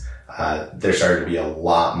 90s, there started to be a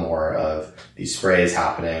lot more of these sprays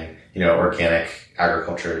happening, organic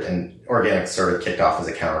agriculture, and organic sort of kicked off as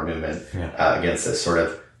a counter movement against this sort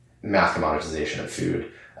of mass commoditization of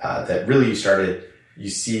food that really you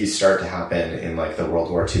see start to happen in like the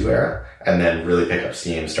World War II era, and then really pick up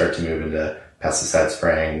steam, start to move into pesticide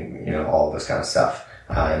spraying, all of this kind of stuff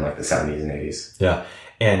in like the 70s and 80s. Yeah.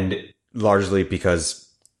 And largely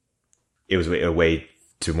because it was a way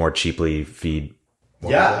to more cheaply feed.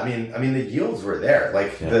 I mean, the yields were there.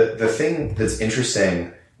 Like the thing that's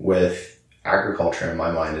interesting with agriculture in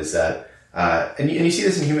my mind is that, and you see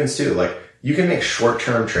this in humans too, like you can make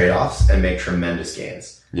short-term trade-offs and make tremendous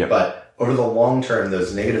gains. Yep. But over the long term,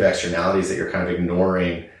 those negative externalities that you're kind of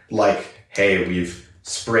ignoring, like, hey, we've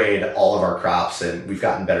sprayed all of our crops and we've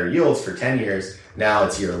gotten better yields for 10 years. Now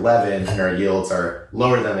it's year 11 and our yields are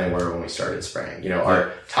lower than they were when we started spraying.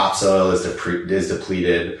 Our topsoil is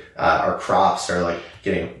depleted. Our crops are like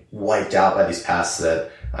getting wiped out by these pests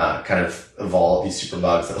that kind of evolve these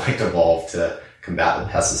superbugs that like to evolve to combat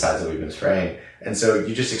the pesticides that we've been spraying. And so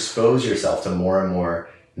you just expose yourself to more and more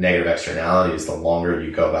negative externalities the longer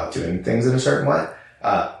you go about doing things in a certain way.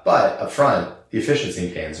 But up front, the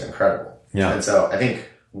efficiency gains are incredible. Yeah. And so I think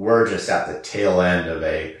we're just at the tail end of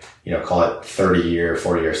a, call it 30-year,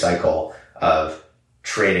 40-year cycle of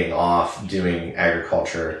trading off doing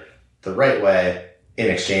agriculture the right way in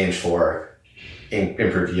exchange for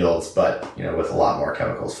improved yields, but, with a lot more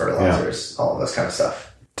chemicals, fertilizers, all of this kind of stuff.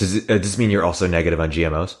 Does this mean you're also negative on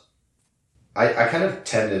GMOs? I kind of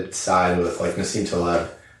tend to side with like Nassim Taleb,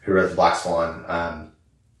 who wrote The Black Swan.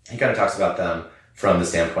 He kind of talks about them from the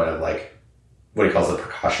standpoint of like what he calls the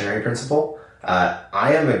precautionary principle.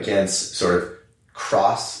 I am against sort of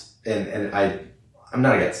cross, and I'm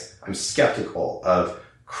not against, I'm skeptical of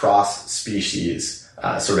cross species,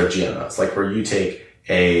 sort of GMOs, like where you take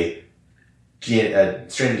a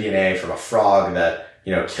strand of DNA from a frog that,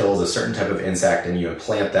 kills a certain type of insect and you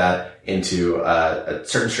implant that into a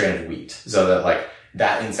certain strand of wheat so that like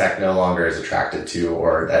that insect no longer is attracted to,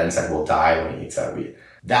 or that insect will die when it eats that wheat.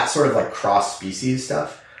 That sort of like cross species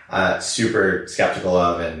stuff, super skeptical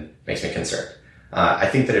of and makes me concerned. I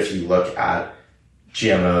think that if you look at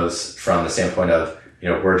GMOs from the standpoint of,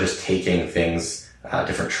 we're just taking things,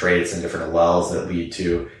 different traits and different alleles that lead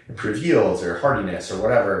to improved yields or hardiness or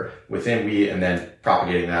whatever within wheat, and then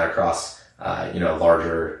propagating that across, a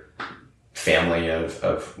larger family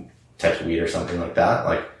of types of wheat or something like that.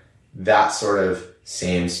 Like that sort of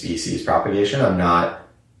same species propagation, I'm not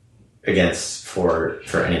against for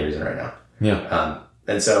any reason right now. Yeah.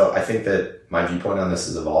 And so I think that my viewpoint on this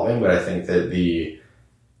is evolving, but I think that the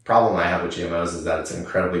problem I have with GMOs is that it's an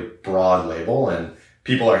incredibly broad label, and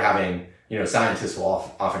people are having, scientists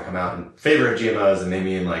will often come out in favor of GMOs and they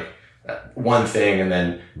mean like one thing, and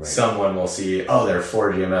then someone will see, oh, there are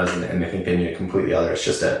 4 GMOs and they think they mean a completely other. It's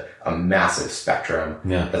just a massive spectrum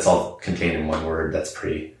that's all contained in one word that's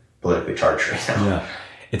pretty politically charged right now. Yeah.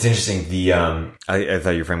 It's interesting. I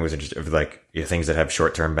thought your frame was interesting of like things that have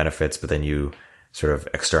short-term benefits, but then you sort of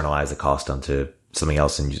externalize the cost onto something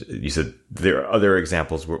else. And you said there are other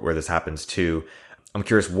examples where this happens too. I'm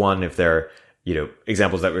curious, one, if there are,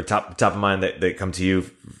 examples that were top of mind that come to you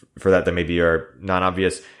for that maybe are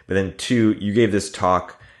non-obvious. But then 2, you gave this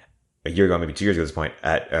talk a year ago, maybe 2 years ago at this point,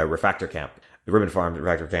 at Refactor Camp, the Ribbon Farm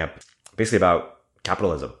Refactor Camp, basically about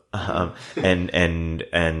capitalism.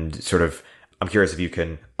 And sort of, I'm curious if you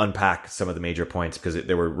can unpack some of the major points because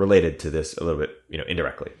they were related to this a little bit,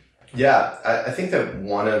 indirectly. Yeah, I think that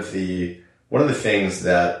one of the things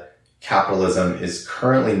that capitalism is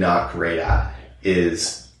currently not great at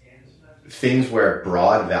is things where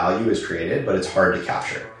broad value is created, but it's hard to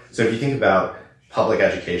capture. So if you think about public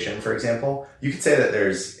education, for example, you could say that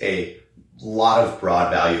there's a lot of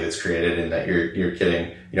broad value that's created in that you're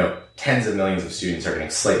getting, tens of millions of students are getting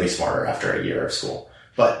slightly smarter after a year of school.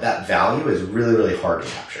 But that value is really, really hard to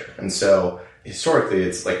capture. And so historically,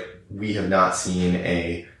 it's like we have not seen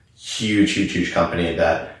a huge company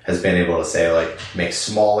that has been able to say like make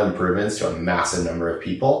small improvements to a massive number of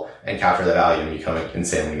people and capture the value and become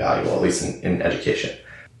insanely valuable, at least in education.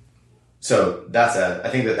 So I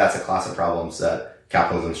think that's a class of problems that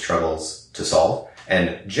capitalism struggles to solve.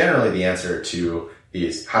 And generally the answer to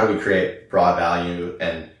these, how do we create broad value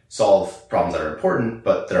and solve problems that are important,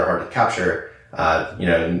 but that are hard to capture, from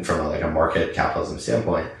a market capitalism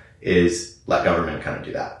standpoint, is let government kind of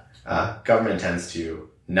do that. Government tends to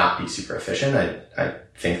not be super efficient. I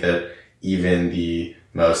think that even the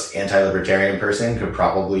most anti-libertarian person could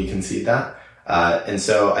probably concede that. And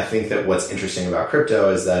so I think that what's interesting about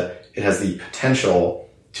crypto is that it has the potential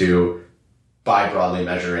to, by broadly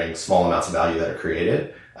measuring small amounts of value that are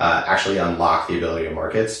created, actually unlock the ability of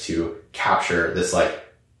markets to capture this like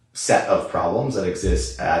set of problems that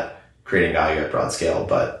exist at creating value at broad scale.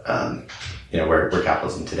 But, where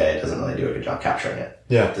capitalism today doesn't really do a good job capturing it.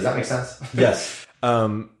 Yeah. Does that make sense? Yes.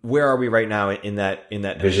 Where are we right now in that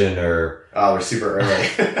vision? Or we're super early.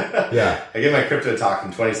 Yeah. I gave my crypto talk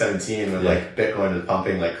in 2017 when like Bitcoin was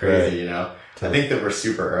pumping like crazy, I think that we're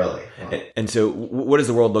super early. And so what does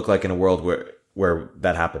the world look like in a world where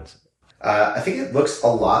that happens? I think it looks a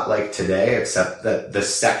lot like today, except that the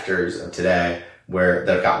sectors of today that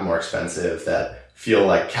have gotten more expensive, that feel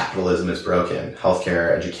like capitalism is broken,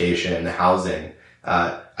 healthcare, education, housing.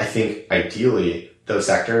 I think ideally those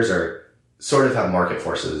sectors sort of have market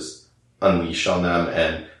forces unleashed on them,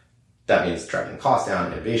 and that means driving costs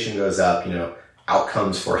down, innovation goes up,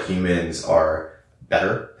 outcomes for humans are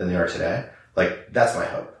better than they are today. Like, that's my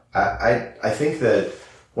hope. I think that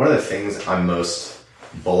one of the things I'm most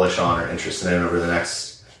bullish on or interested in over the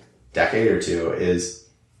next decade or two is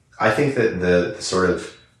I think that the sort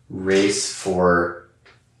of race for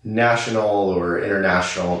national or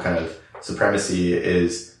international kind of supremacy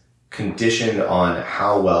is conditioned on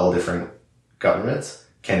how well different governments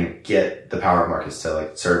can get the power of markets to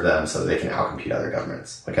like serve them so that they can outcompete other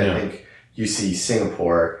governments. Like I think you see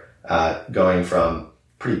Singapore going from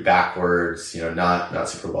pretty backwards, not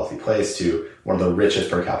super wealthy place to one of the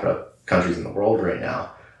richest per capita countries in the world right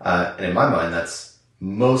now. And in my mind, that's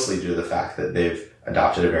mostly due to the fact that they've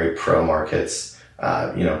adopted a very pro-markets,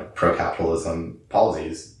 pro-capitalism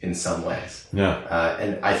policies in some ways. Yeah.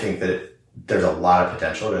 And I think that there's a lot of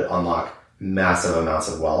potential to unlock massive amounts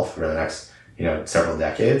of wealth over the next, several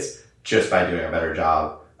decades just by doing a better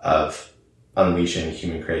job of unleashing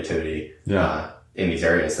human creativity in these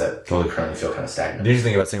areas that currently feel kind of stagnant. The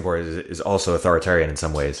interesting thing about Singapore is also authoritarian in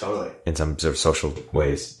some ways. Totally. In some sort of social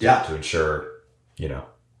ways. To ensure,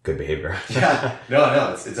 good behavior.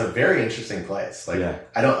 No, it's a very interesting place.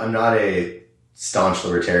 I'm not a staunch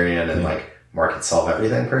libertarian and markets solve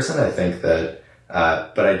everything person. I think that,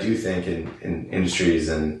 but I do think in industries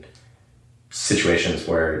and situations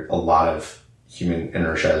where a lot of human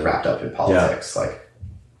inertia is wrapped up in politics,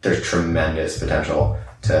 there's tremendous potential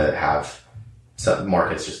to have some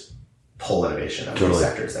markets just pull innovation out of these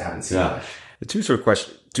sectors that haven't seen much.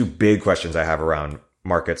 The two big questions I have around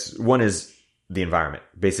markets. One is the environment.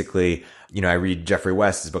 Basically, I read Jeffrey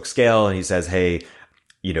West's book Scale, and he says, hey,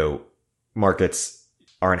 markets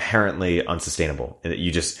are inherently unsustainable, and that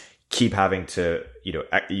you just keep having to, you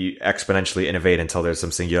exponentially innovate until there's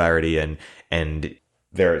some singularity and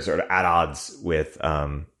they're sort of at odds with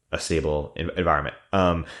a stable environment,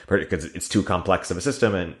 because it's too complex of a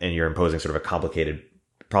system, and you're imposing sort of a complicated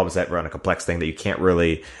problem set around a complex thing that you can't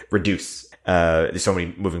really reduce. There's so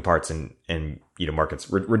many moving parts, and markets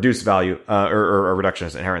reduce value or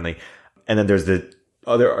reductions inherently. And then there's the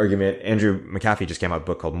other argument. Andrew McAfee just came out with a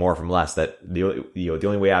book called More from Less, that the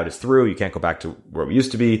only way out is through. You can't go back to where we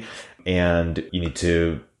used to be, and you need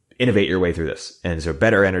to innovate your way through this. And so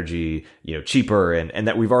better energy, cheaper, and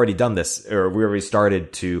that we've already done this, or we already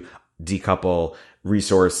started to decouple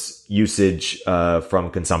resource usage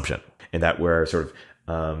from consumption, and that we're sort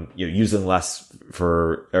of using less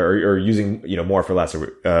or using more for less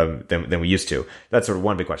than we used to. That's sort of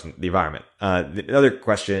one big question. The environment. The other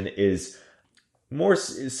question is more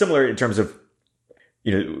similar in terms of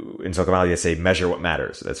in Silicon Valley they say measure what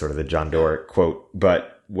matters. That's sort of the John Doerr quote.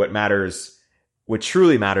 But what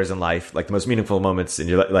truly matters in life, like the most meaningful moments in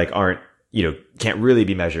your life, aren't can't really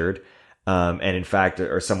be measured, and in fact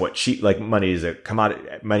are somewhat cheap. Like money is a commodity.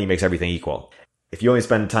 Money makes everything equal. If you only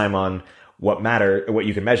spend time on what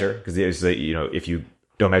you can measure, because if you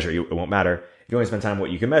don't measure, it won't matter. If you only spend time on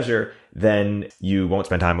what you can measure, then you won't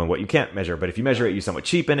spend time on what you can't measure. But if you measure it, you somewhat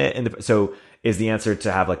cheapen it. So is the answer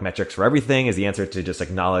to have metrics for everything? Is the answer to just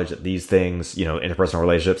acknowledge that these things, interpersonal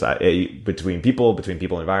relationships between people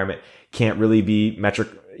and environment can't really be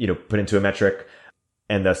put into a metric,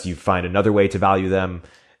 and thus you find another way to value them?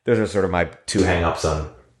 Those are sort of my two hang-ups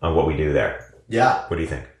on what we do there. Yeah. What do you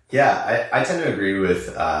think? Yeah, I tend to agree with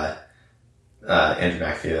Andrew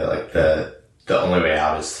McAfee that the only way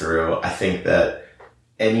out is through. I think that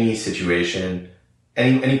any situation,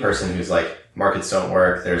 any person who's markets don't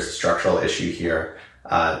work, there's a structural issue here,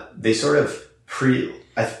 they sort of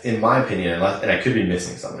in my opinion, and I could be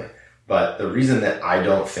missing something, but the reason that I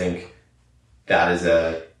don't think that is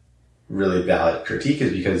a really valid critique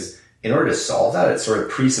is because in order to solve that, it sort of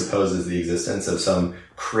presupposes the existence of some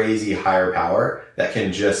crazy higher power that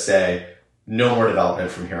can just say, no more development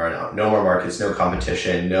from here on out, no more markets, no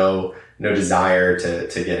competition, no desire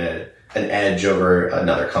to get an edge over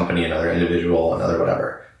another company, another individual, another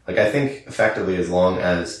whatever. I think effectively, as long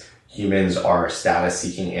as humans are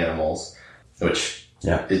status-seeking animals, which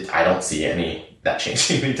I don't see that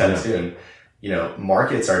changing anytime soon,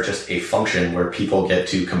 markets are just a function where people get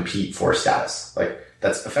to compete for status.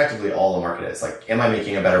 That's effectively all a market is. Am I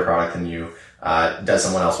making a better product than you? Does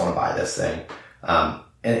someone else want to buy this thing?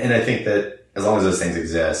 And I think that as long as those things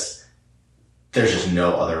exist, there's just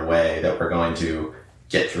no other way that we're going to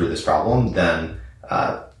get through this problem than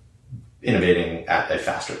innovating at a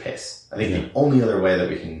faster pace. I think the only other way that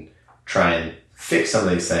we can try and fix some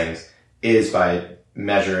of these things is by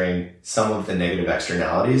measuring some of the negative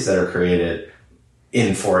externalities that are created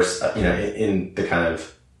in the kind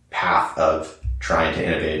of path of trying to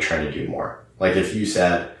innovate, trying to do more. If you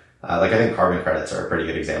said, I think carbon credits are a pretty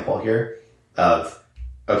good example here of,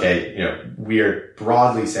 okay, we are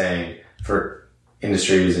broadly saying for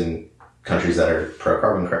industries and countries that are pro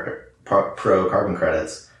carbon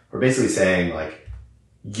credits, we're basically saying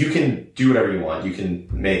you can do whatever you want. You can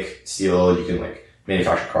make steel, you can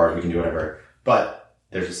manufacture cars, we can do whatever. But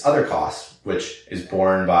there's this other cost, which is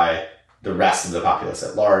borne by the rest of the populace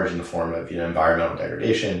at large in the form of, environmental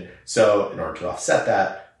degradation. So in order to offset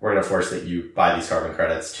that, we're going to force that you buy these carbon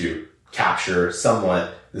credits to capture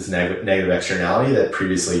somewhat this negative externality that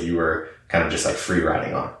previously you were kind of just like free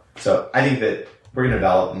riding on. So I think that we're going to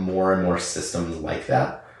develop more and more systems like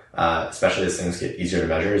that, especially as things get easier to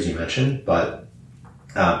measure, as you mentioned. But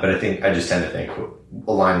I just tend to think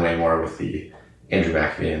align way more with the Andrew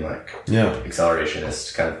McAfee and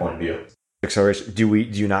accelerationist kind of point of view. Acceleration. Do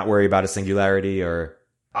you not worry about a singularity or?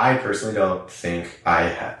 I personally don't think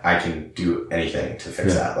I can do anything to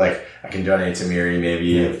fix that. Like I can donate to Miri,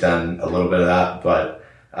 maybe I've done a little bit of that, but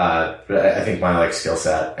I think my skill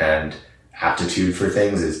set and aptitude for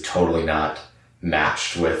things is totally not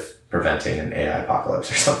matched with preventing an AI apocalypse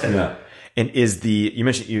or something. Yeah. And you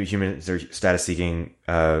mentioned humans are status seeking,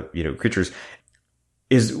 creatures.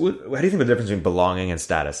 How do you think the difference between belonging and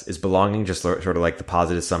status? Is belonging just sort of like the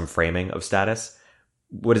positive sum framing of status?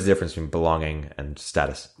 What is the difference between belonging and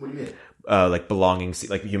status? What do you mean? Like belonging,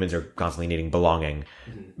 like humans are constantly needing belonging,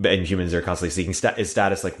 and humans are constantly seeking is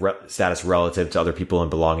status status relative to other people, and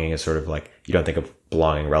belonging is sort of like you don't think of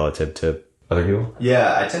belonging relative to other people.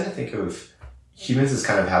 Yeah, I tend to think of humans as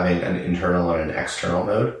kind of having an internal and an external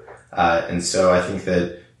mode, and so I think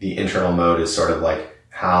that the internal mode is sort of like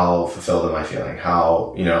how fulfilled am I feeling?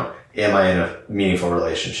 How am I in a meaningful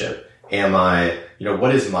relationship? Am I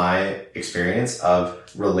what is my experience of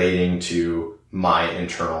relating to my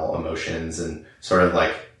internal emotions and sort of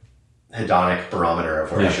like hedonic barometer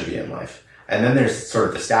of where I should be in life. And then there's sort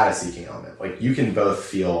of the status seeking element. Like you can both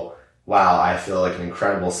feel, wow, I feel like an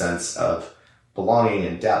incredible sense of belonging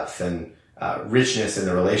and depth and richness in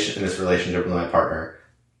this relationship with my partner.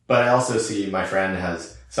 But I also see my friend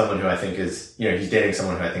has someone who I think is, he's dating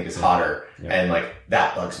someone who I think is hotter. Yeah. And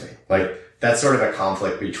that bugs me. That's sort of a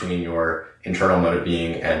conflict between your internal mode of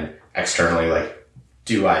being and externally,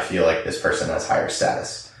 do I feel like this person has higher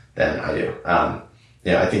status than I do?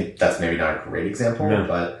 I think that's maybe not a great example,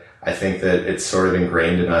 but I think that it's sort of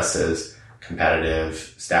ingrained in us as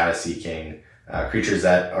competitive, status-seeking creatures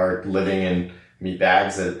that are living in meat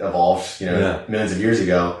bags that evolved, millions of years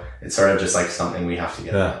ago. It's sort of just something we have to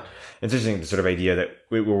get at. It's interesting, the sort of idea that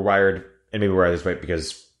we were wired, and maybe we're wired this way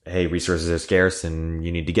because, hey, resources are scarce and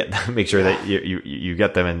you need to get them, make sure that you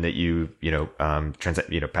get them and that you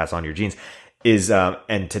pass on your genes.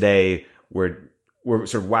 And today we're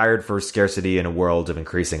sort of wired for scarcity in a world of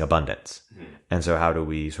increasing abundance. Mm-hmm. And so how do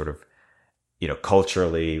we sort of,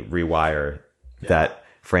 culturally rewire that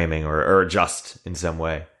framing or adjust in some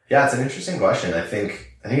way? Yeah, it's an interesting question. I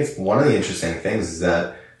think it's one of the interesting things is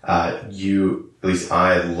that, at least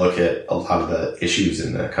I look at a lot of the issues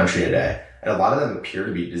in the country today, and a lot of them appear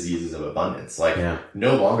to be diseases of abundance.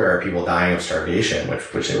 No longer are people dying of starvation,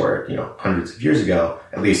 which they were, hundreds of years ago,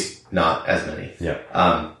 at least not as many.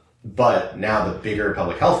 Yeah. But now the bigger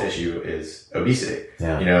public health issue is obesity.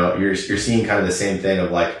 Yeah. You're seeing kind of the same thing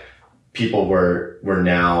of people were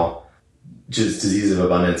now just diseases of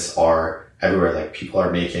abundance are everywhere. People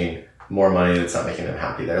are making more money that's not making them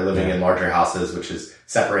happy. They're living in larger houses, which is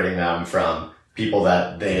separating them from people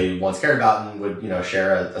that they once cared about and would,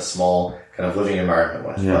 share a small kind of living environment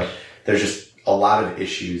with. Yeah. There's just a lot of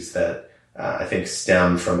issues that I think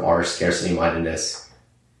stem from our scarcity mindedness.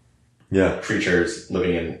 Yeah. Creatures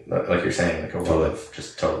living in, like you're saying, a world of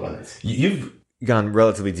just total abundance. You've gone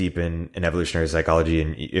relatively deep in evolutionary psychology,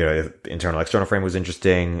 and the internal external frame was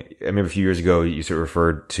interesting. I remember a few years ago you sort of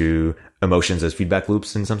referred to emotions as feedback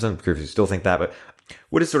loops in some sense. I'm curious if you still think that, but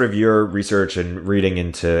what is sort of your research and reading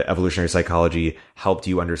into evolutionary psychology helped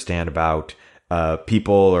you understand about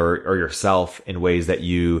people or yourself in ways that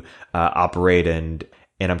you operate, and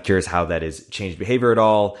I'm curious how that has changed behavior at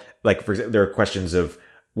all. For example, there are questions of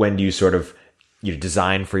when do you sort of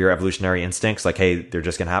design for your evolutionary instincts, hey, they're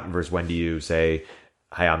just going to happen, versus when do you say,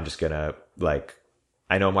 hey, I'm just going to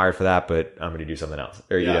I know I'm wired for that, but I'm going to do something else.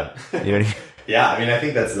 Or, you know what I mean? Yeah. I mean, I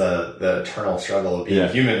think that's the eternal struggle of being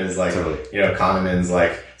human is totally. Kahneman's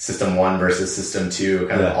system 1 versus system 2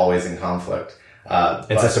 kind of always in conflict.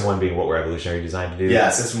 And system 1 being what we're evolutionary designed to do. Yeah.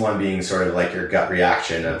 System 1 being sort of your gut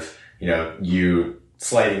reaction of, you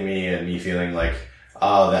slighting me and me feeling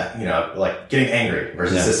getting angry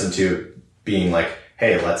versus system 2 being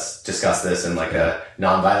hey, let's discuss this in a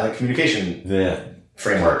nonviolent communication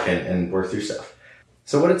framework and work through stuff.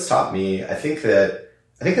 So what it's taught me, I think that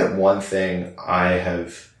one thing I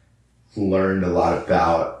have learned a lot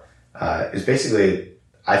about is basically,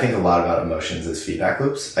 I think a lot about emotions as feedback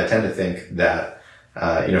loops. I tend to think that,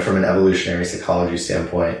 from an evolutionary psychology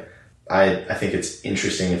standpoint, I think it's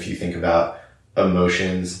interesting if you think about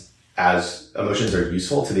emotions are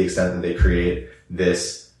useful to the extent that they create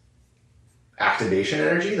this activation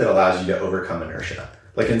energy that allows you to overcome inertia.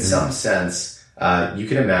 Like in some sense, you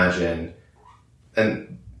can imagine,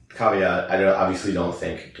 and caveat, I obviously don't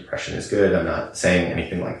think depression is good. I'm not saying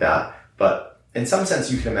anything like that. But in some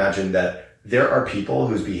sense, you can imagine that there are people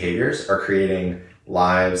whose behaviors are creating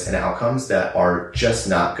lives and outcomes that are just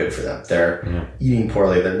not good for them. They're eating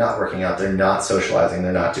poorly. They're not working out. They're not socializing.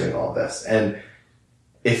 They're not doing all of this. And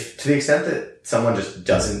if to the extent that someone just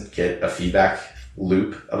doesn't get a feedback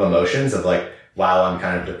loop of emotions of like, wow, I'm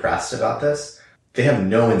kind of depressed about this, they have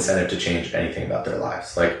no incentive to change anything about their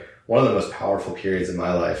lives. Like one of the most powerful periods in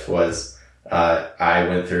my life was, I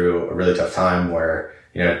went through a really tough time where,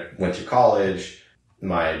 went through college.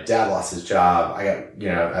 My dad lost his job. I got,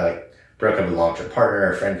 I like broke up with a long-term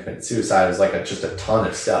partner. A friend committed suicide. It was like just a ton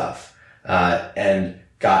of stuff, and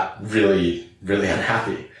got really, really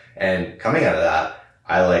unhappy. And coming out of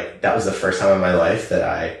that, that was the first time in my life that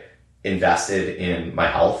I invested in my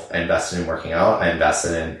health. I invested in working out. I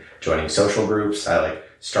invested in joining social groups. I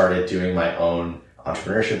started doing my own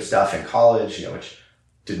entrepreneurship stuff in college, which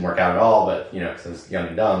didn't work out at all, but, cause I was young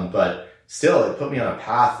and dumb, but still it put me on a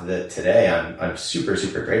path that today I'm super,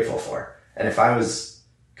 super grateful for. And if I was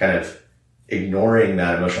kind of ignoring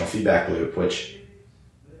that emotional feedback loop, which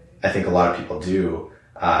I think a lot of people do,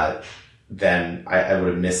 then I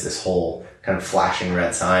would have missed this whole kind of flashing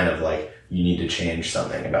red sign of you need to change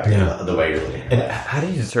something about the way you're living. And how do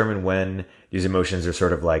you determine when these emotions are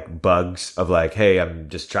sort of like bugs of hey, I'm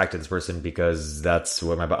just attracted to this person because that's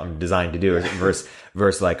what I'm designed to do, versus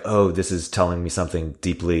oh, this is telling me something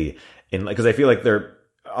deeply in because I feel like they're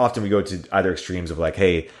often we go to either extremes of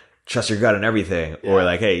hey, trust your gut and everything, or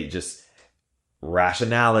hey, just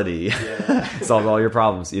rationality solve all your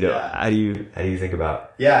problems. How do you think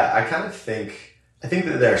about? Yeah, I think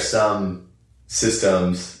that there are some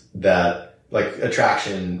systems that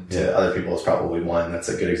attraction to other people is probably one. That's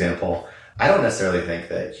a good example. I don't necessarily think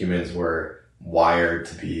that humans were wired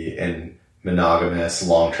to be in monogamous,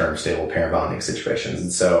 long-term, stable pair bonding situations.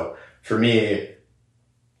 And so for me,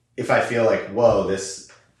 if I feel whoa,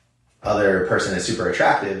 this other person is super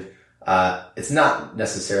attractive, it's not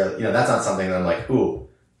necessarily, that's not something that I'm ooh,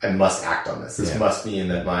 I must act on this. This must mean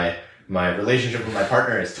that my relationship with my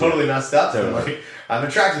partner is totally messed up. Totally. I'm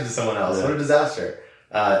attracted to someone else. Yeah. What a disaster.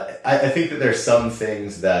 I think that there's some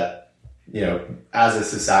things that, as a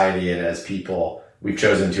society and as people, we've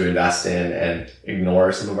chosen to invest in and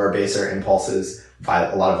ignore some of our baser impulses.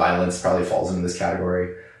 A lot of violence probably falls into this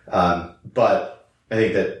category. But I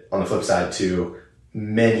think that on the flip side too,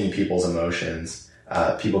 many people's emotions,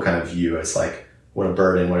 people kind of view as what a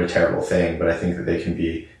burden, what a terrible thing. But I think that they can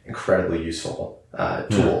be incredibly useful,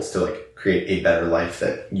 tools to create a better life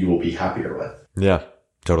that you will be happier with. Yeah,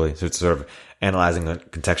 totally. So it's sort of analyzing a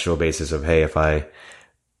contextual basis of, hey,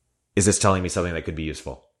 is this telling me something that could be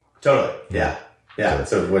useful? Totally. Yeah. Yeah.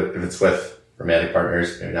 So if it's with romantic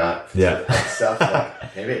partners, maybe not. Yeah.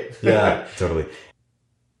 Stuff, maybe. Yeah, totally.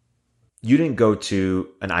 You didn't go to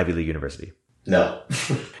an Ivy League university. No.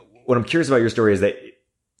 What I'm curious about your story is that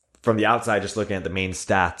from the outside, just looking at the main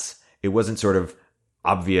stats, it wasn't sort of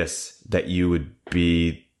obvious that you would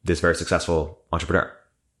be this very successful entrepreneur.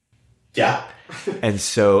 Yeah. And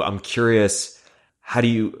so I'm curious, how do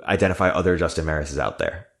you identify other Justin Marises out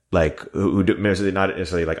there? Who not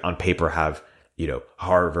necessarily on paper have,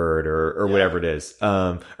 Harvard or whatever it is,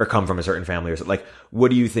 or come from a certain family or something.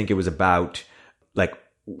 What do you think it was about?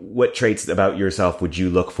 What traits about yourself would you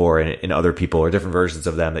look for in other people or different versions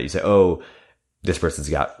of them that you say, oh, this person's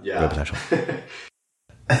got real potential?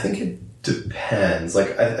 I think it depends.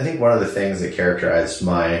 I think one of the things that characterized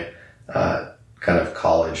my kind of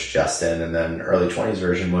college Justin and then early 20s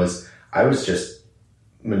version was I was just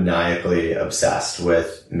maniacally obsessed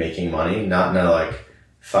with making money, not in a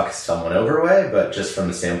fuck someone over way, but just from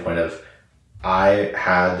the standpoint of I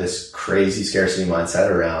had this crazy scarcity mindset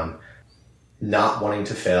around not wanting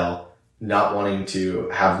to fail, not wanting to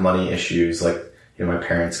have money issues. My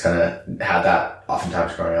parents kind of had that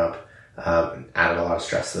oftentimes growing up, added a lot of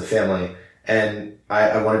stress to the family. And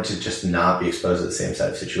I wanted to just not be exposed to the same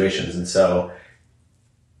set of situations. And so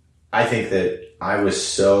I think that I was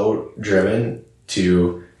so driven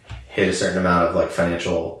to hit a certain amount of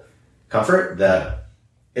financial comfort that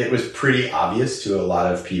it was pretty obvious to a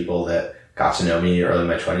lot of people that got to know me early in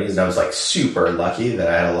my 20s. And I was super lucky that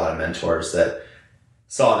I had a lot of mentors that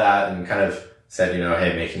saw that and kind of said,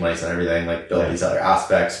 hey, making money's not everything, build these other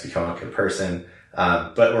aspects, become a good person.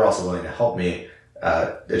 But were also willing to help me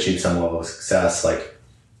achieve some level of success.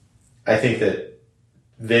 I think that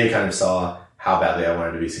they kind of saw how badly I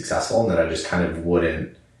wanted to be successful and that I just kind of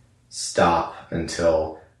wouldn't stop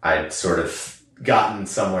until I'd sort of gotten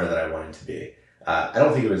somewhere that I wanted to be. I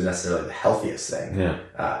don't think it was necessarily the healthiest thing Yeah.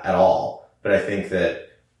 at all. But I think that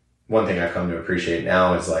one thing I've come to appreciate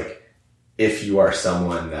now is like, if you are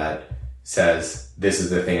someone that says, this is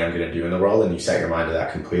the thing I'm going to do in the world, and you set your mind to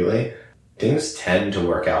that completely, things tend to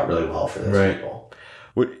work out really well for those Right. people.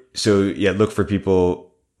 So yeah, look for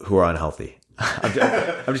people who are unhealthy. I'm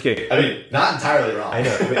just kidding. I mean, not entirely wrong. I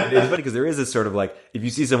know, but it's funny because there is this sort of like, if you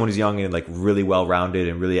see someone who's young and like really well-rounded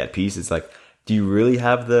and really at peace, it's like, do you really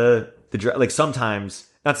have like sometimes,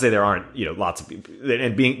 not to say there aren't, lots of people,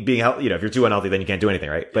 and being healthy, if you're too unhealthy, then you can't do anything,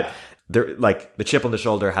 right? But there, like, the chip on the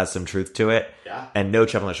shoulder has some truth to it. Yeah. And no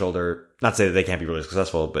chip on the shoulder, not to say that they can't be really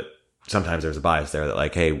successful, but sometimes there's a bias there that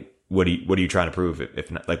like, hey, what are you trying to prove?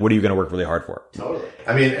 If not, like, what are you going to work really hard for? Totally.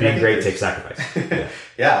 I mean, Being great takes sacrifice.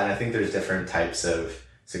 Yeah. And I think there's different types of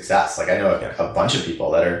success. Like I know a bunch of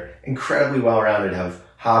people that are incredibly well-rounded, have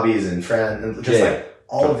hobbies and friends and just like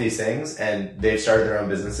all of these things, and they've started their own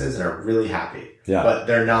businesses and are really happy. Yeah. But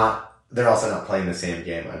they're also not playing the same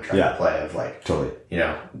game I'm trying to play of like, Totally.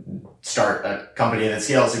 Start a company that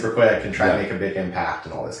scales super quick and try to make a big impact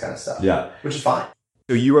and all this kind of stuff. Yeah. Which is fine.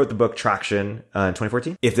 So you wrote the book Traction in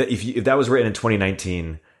 2014. If that was written in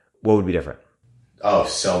 2019, what would be different? Oh,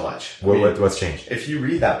 so much. What's changed? If you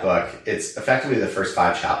read that book, it's effectively the first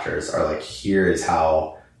 5 chapters are like, here's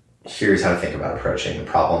how to think about approaching the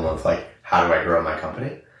problem of like, how do I grow my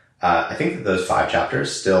company? I think that those 5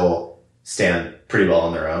 chapters still stand pretty well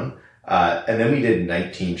on their own. And then we did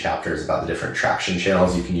 19 chapters about the different traction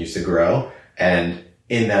channels you can use to grow. And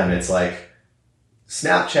in them, it's like,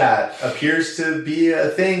 Snapchat appears to be a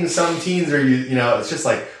thing some teens are it's just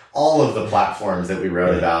like all of the platforms that we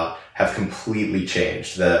wrote about have completely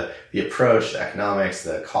changed. The approach, the economics,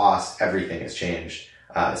 the cost, everything has changed,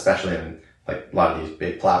 especially in like a lot of these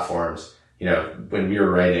big platforms. When we were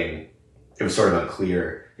writing, it was sort of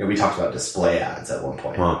unclear. We talked about display ads at one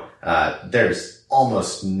point. Wow. There's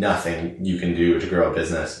almost nothing you can do to grow a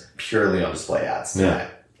business purely on display ads today. Yeah.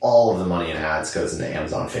 All of the money in ads goes into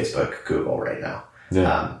Amazon, Facebook, Google right now.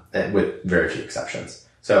 Yeah. And with very few exceptions.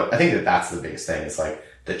 So I think that that's the biggest thing. It's like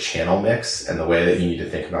the channel mix and the way that you need to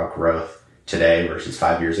think about growth today versus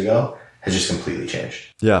 5 years ago has just completely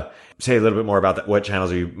changed. Yeah. Say a little bit more about that. What channels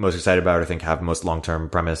are you most excited about or think have most long-term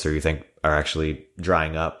premise or you think are actually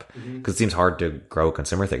drying up? Because it seems hard to grow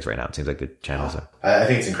consumer things right now. It seems like the channels are. I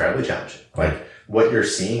think it's incredibly challenging. Like what you're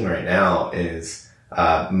seeing right now is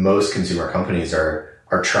most consumer companies are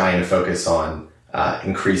trying to focus on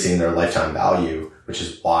increasing their lifetime value, which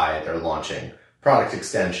is why they're launching product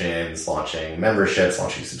extensions, launching memberships,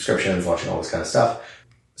 launching subscriptions, launching all this kind of stuff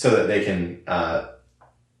so that they can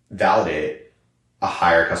validate a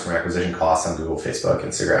higher customer acquisition cost on Google, Facebook,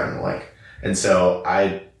 Instagram, and the like. And so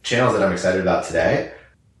channels that I'm excited about today,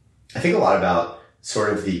 I think a lot about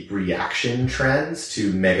sort of the reaction trends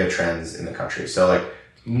to mega trends in the country. So like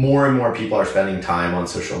more and more people are spending time on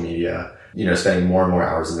social media, spending more and more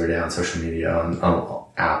hours of their day on social media, on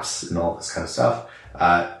apps and all this kind of stuff.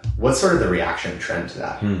 What's sort of the reaction trend to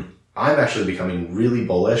that? I'm actually becoming really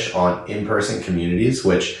bullish on in-person communities,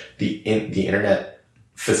 which the internet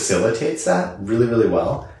facilitates that really, really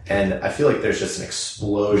well. And I feel like there's just an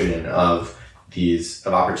explosion of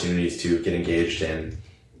opportunities to get engaged in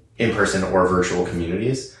person or virtual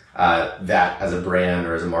communities, that as a brand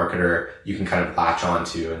or as a marketer, you can kind of latch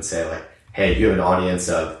onto and say like, hey, you have an audience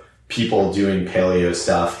of people doing paleo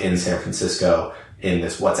stuff in San Francisco in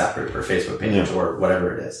this WhatsApp group or Facebook page or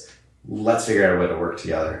whatever it is. Let's figure out a way to work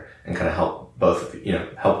together and kind of help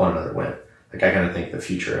help one another win. Like I kind of think the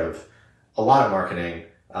future of a lot of marketing,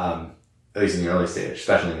 at least in the early stage,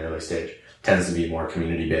 especially in the early stage, tends to be more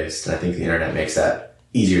community based. And I think the internet makes that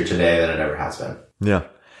easier today than it ever has been. Yeah.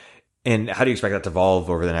 And how do you expect that to evolve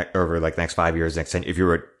over the next 5 years, next 10, if you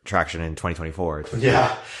were at Traction in 2024?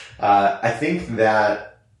 Yeah. I think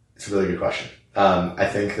that it's a really good question. I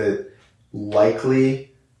think that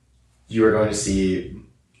likely you are going to see,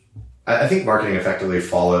 I think marketing effectively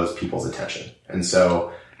follows people's attention. And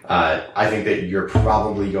so, I think that you're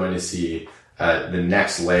probably going to see, the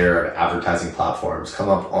next layer of advertising platforms come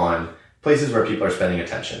up on places where people are spending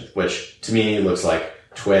attention, which to me looks like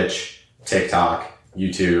Twitch, TikTok,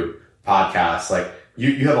 YouTube, podcasts. Like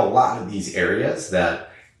you have a lot of these areas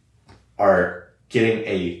that are getting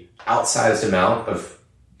a outsized amount of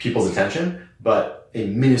people's attention, but a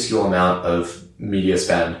minuscule amount of media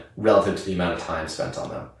spend relative to the amount of time spent on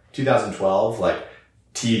them. 2012, like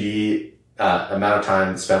TV, amount of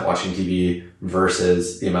time spent watching TV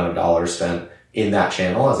versus the amount of dollars spent in that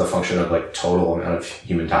channel as a function of like total amount of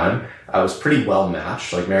human time, was pretty well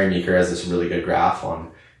matched. Like Mary Meeker has this really good graph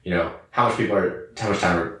on, how much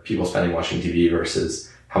time are people spending watching TV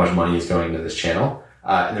versus how much money is going into this channel.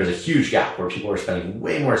 And there's a huge gap where people were spending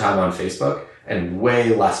way more time on Facebook and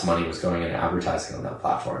way less money was going into advertising on that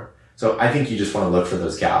platform. So I think you just want to look for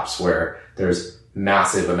those gaps where there's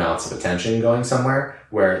massive amounts of attention going somewhere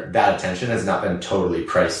where that attention has not been totally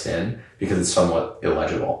priced in because it's somewhat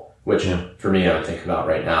illegible, which for me, I would think about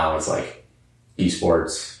right now is like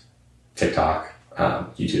esports, TikTok,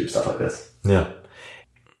 YouTube, stuff like this. Yeah.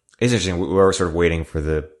 It's interesting. We were sort of waiting for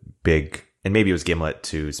the big, and maybe it was Gimlet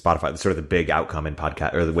to Spotify, sort of the big outcome in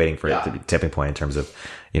podcast, or waiting for it to be tipping point in terms of,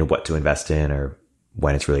 what to invest in or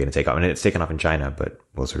when it's really going to take off. And it's taken off in China, but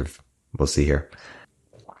we'll see here.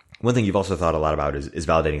 One thing you've also thought a lot about is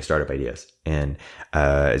validating startup ideas. And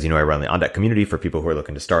as you know, I run the On Deck community for people who are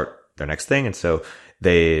looking to start their next thing. And so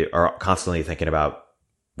they are constantly thinking about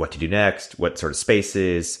what to do next, what sort of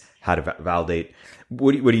spaces, how to validate.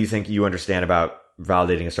 What do you think you understand about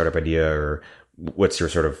validating a startup idea, or what's your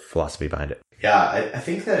sort of philosophy behind it? Yeah, I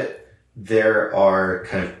think that there are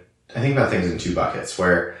I think about things in two buckets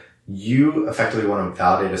where you effectively want to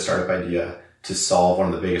validate a startup idea to solve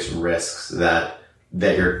one of the biggest risks that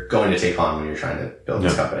you're going to take on when you're trying to build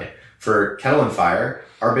this company. For Kettle and Fire,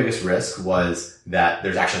 our biggest risk was that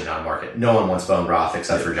there's actually not a market. No one wants bone broth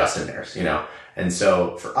except for Justin Bears, And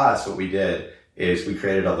so for us, what we did is we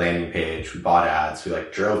created a landing page, we bought ads, we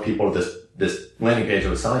drove people to this landing page that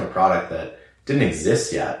was selling a product that didn't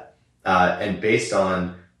exist yet. And based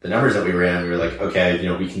on the numbers that we ran, we were like, okay,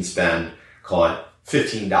 we can spend, call it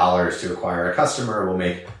 $15 to acquire a customer. We'll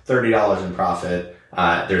make $30 in profit.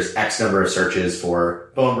 There's X number of searches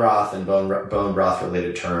for bone broth and bone broth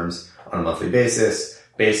related terms on a monthly basis.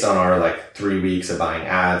 Based on our 3 weeks of buying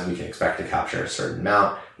ads, we can expect to capture a certain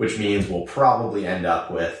amount, which means we'll probably end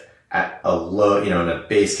up with at a low, in a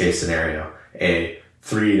base case scenario, a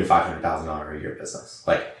 $300,000 to $500,000 a year business.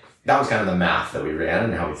 That was kind of the math that we ran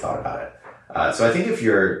and how we thought about it. So I think if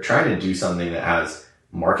you're trying to do something that has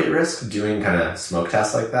market risk, doing kind of smoke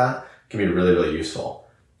tests like that can be really, really useful.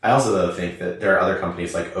 I also though think that there are other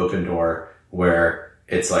companies like Opendoor where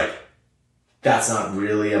it's that's not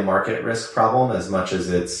really a market risk problem as much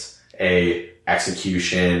as it's a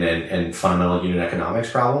execution and fundamental unit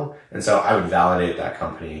economics problem. And so I would validate that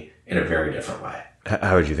company in a very different way.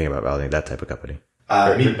 How would you think about validating that type of company?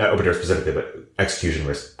 Not Opendoor specifically, but execution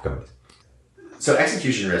risk companies. So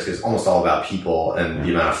execution risk is almost all about people and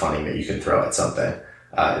the amount of funding that you can throw at something,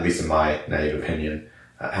 at least in my naive opinion,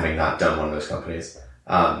 having not done one of those companies.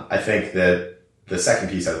 I think that the second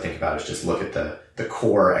piece I would think about is just look at the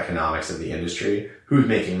core economics of the industry. Who's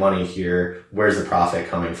making money here? Where's the profit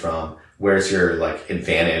coming from? Where's your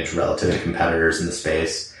advantage relative to competitors in the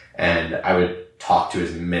space? And I would talk to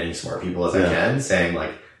as many smart people as I can saying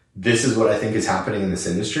this is what I think is happening in this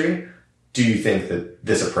industry. Do you think that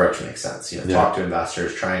this approach makes sense? Talk to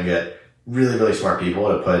investors, try and get really, really smart people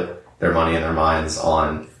to put their money in their minds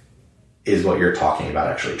on, is what you're talking about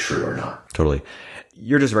actually true or not? Totally.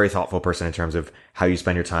 You're just a very thoughtful person in terms of how you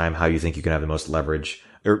spend your time, how you think you can have the most leverage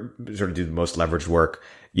or sort of do the most leveraged work.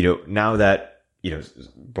 Now that,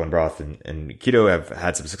 Bone Broth and Keto have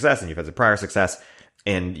had some success and you've had some prior success,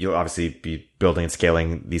 and you'll obviously be building and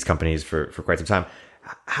scaling these companies for quite some time.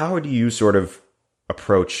 How do you sort of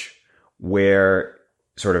approach where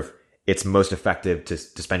sort of it's most effective to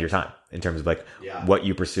spend your time in terms of what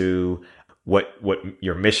you pursue, what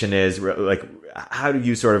your mission is? How do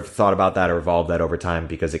you sort of thought about that or evolve that over time?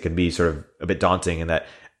 Because it can be sort of a bit daunting in that,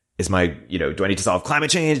 is my, do I need to solve climate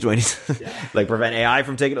change? Do I need to prevent AI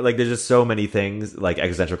from taking it? There's just so many things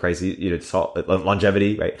existential crises, to solve,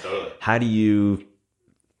 longevity, right? Totally. How do you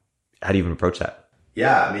even approach that?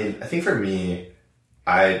 Yeah. I mean, I think for me,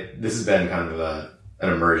 this has been kind of an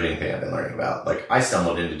emerging thing I've been learning about. I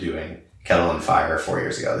stumbled into doing Kettle and Fire 4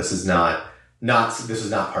 years ago. This is not this was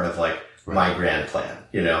not part of my grand plan.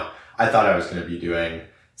 I thought I was going to be doing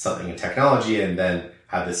something in technology and then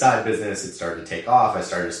have this side business. It started to take off. I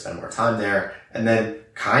started to spend more time there. And then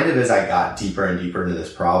kind of as I got deeper and deeper into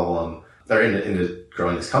this problem, or into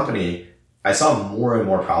growing this company, I saw more and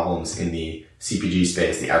more problems in the CPG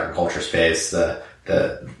space, the agriculture space, the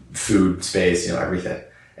food space, everything.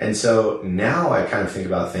 And so now I kind of think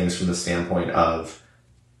about things from the standpoint of,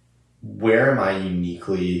 where am I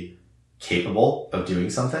uniquely capable of doing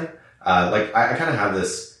something? I kind of have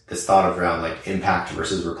this thought of around impact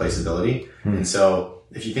versus replaceability. And so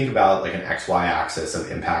if you think about an XY axis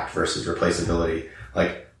of impact versus replaceability,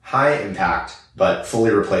 high impact but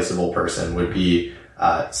fully replaceable person would be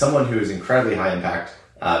someone who is incredibly high impact,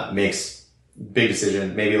 makes big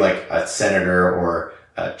decisions, maybe a senator or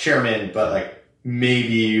a chairman, but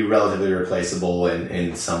maybe relatively replaceable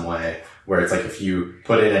in some way, where it's if you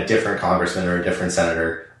put in a different congressman or a different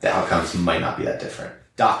senator, the outcomes might not be that different.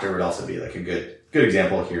 Doctor would also be a good good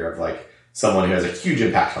example here of like someone who has a huge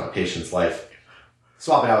impact on a patient's life,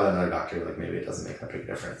 swap it out with another doctor, like maybe it doesn't make that big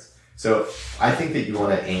difference. So I think that you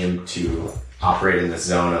want to aim to operate in this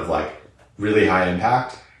zone of like really high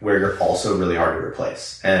impact where you're also really hard to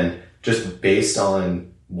replace. And just based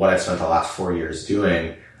on what I've spent the last 4 years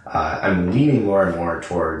doing, I'm leaning more and more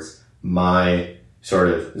towards my sort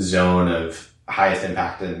of zone of highest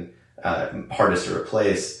impact and hardest to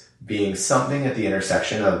replace being something at the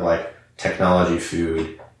intersection of like technology,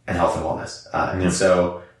 food, and health and wellness. And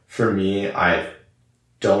so for me, I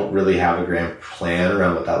don't really have a grand plan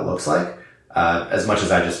around what that looks like. As much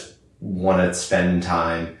as I just want to spend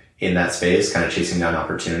time in that space, kind of chasing down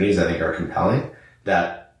opportunities I think are compelling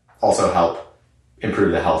that also help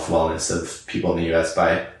improve the health wellness of people in the US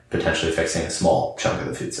by potentially fixing a small chunk of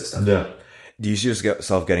the food system. Yeah. Do you see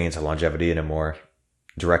yourself getting into longevity in a more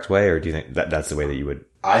direct way, or do you think that that's the way that you would?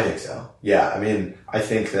 I think so. Yeah. I mean, I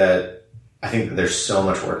think that there's so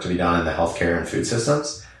much work to be done in the healthcare and food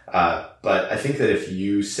systems. But I think that if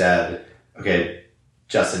you said, okay,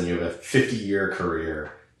 Justin, you have a 50-year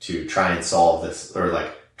career to try and solve this, or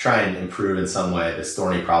like try and improve in some way this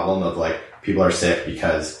thorny problem of like people are sick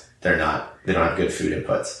because they don't have good food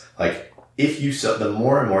inputs. Like the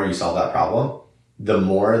more and more you solve that problem, the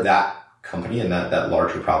more that company and that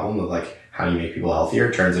larger problem of like how do you make people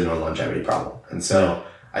healthier turns into a longevity problem. And so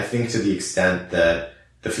I think to the extent that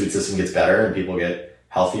the food system gets better and people get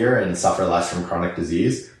healthier and suffer less from chronic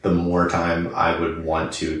disease, the more time I would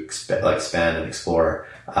want to spend and explore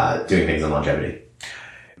doing things in longevity.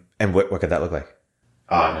 And what could that look like?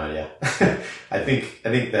 Oh, no idea. I think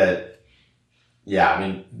that, yeah, I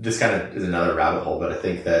mean, this kind of is another rabbit hole, but I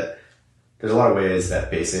think that there's a lot of ways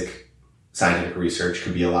that basic scientific research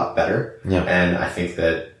could be a lot better. Yeah. And I think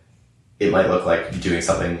that it might look like doing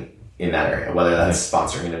something in that area, whether that's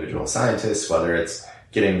sponsoring individual scientists, whether it's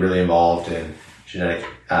getting really involved in genetic,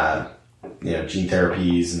 gene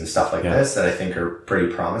therapies and stuff like this that I think are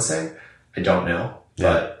pretty promising. I don't know,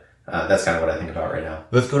 but that's kind of what I think about right now.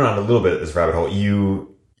 Let's go down a little bit this rabbit hole.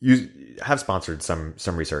 You have sponsored some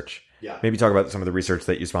research. Yeah. Maybe talk about some of the research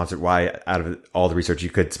that you sponsored. Why, out of all the research you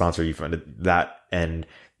could sponsor, you funded that, and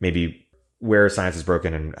maybe where science is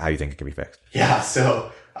broken and how you think it can be fixed. Yeah.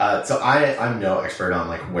 So I'm no expert on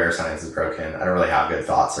like where science is broken. I don't really have good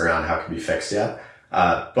thoughts around how it can be fixed yet.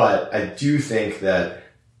 But I do think that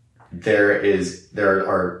there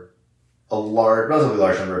are relatively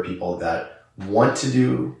large number of people that want to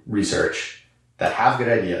do research, that have good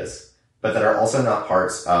ideas, but that are also not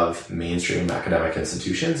parts of mainstream academic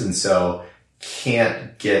institutions. And so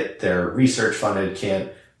can't get their research funded,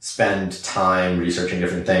 can't spend time researching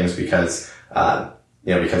different things because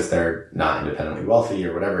they're not independently wealthy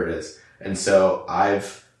or whatever it is. And so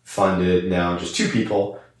I've funded now just 2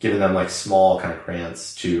 people, giving them like small kind of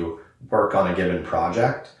grants to work on a given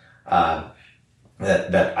project,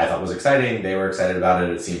 that I thought was exciting. They were excited about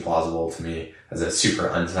it. It seemed plausible to me as a super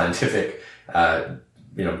unscientific,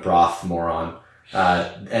 broth moron.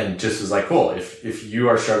 And just was like, cool. If you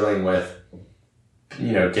are struggling with,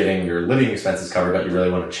 getting your living expenses covered, but you really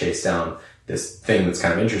want to chase down this thing that's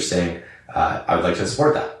kind of interesting, I would like to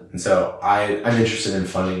support that. And so I'm interested in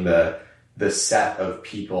funding the set of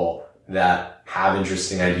people that have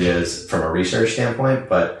interesting ideas from a research standpoint,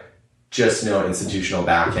 but just no institutional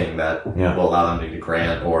backing that will allow them to get a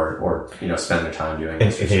grant or spend their time doing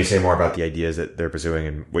this. And can you say more about the ideas that they're pursuing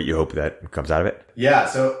and what you hope that comes out of it? Yeah.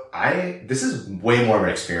 So this is way more of an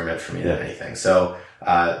experiment for me than anything. So,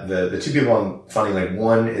 the 2 people I'm funding, like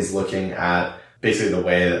one is looking at basically the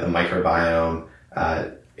way that the microbiome,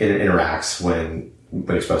 interacts when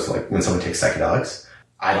exposed to when someone takes psychedelics.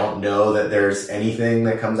 I don't know that there's anything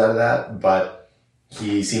that comes out of that, but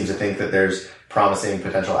he seems to think that there's promising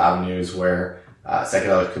potential avenues where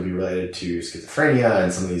psychedelics could be related to schizophrenia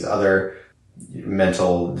and some of these other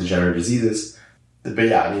mental degenerative diseases. But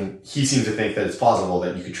yeah, I mean, he seems to think that it's plausible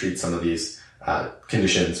that you could treat some of these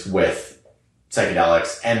conditions with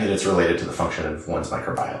psychedelics and that it's related to the function of one's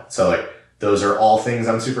microbiome. So those are all things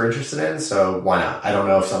I'm super interested in. So why not? I don't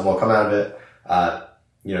know if something will come out of it.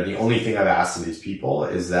 The only thing I've asked of these people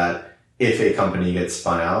is that if a company gets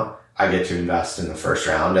spun out, I get to invest in the first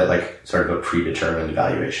round at sort of a predetermined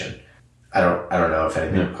valuation. I don't know if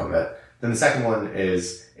anything will come of it. Then the second one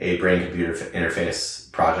is a brain-computer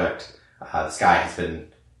interface project. This guy has been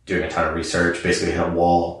doing a ton of research, basically hit a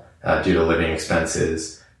wall due to living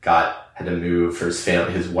expenses, had to move for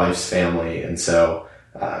his wife's family, and so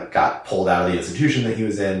got pulled out of the institution that he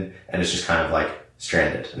was in, and is just kind of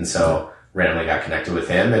stranded. And so randomly got connected with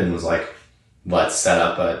him and was like, let's set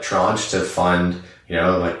up a tranche to fund,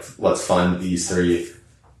 let's fund these 3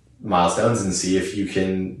 milestones and see if you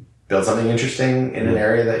can build something interesting in an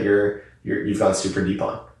area that you've gone super deep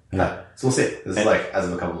on. So we'll see. This is like as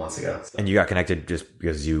of a couple months ago. So. And you got connected just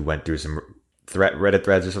because you went through some Reddit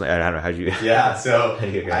threads or something? I don't know. How'd you... Yeah. So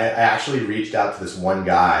I actually reached out to this one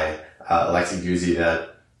guy, Alexi Guzzi,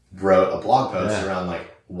 that wrote a blog post around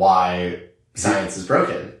like why science is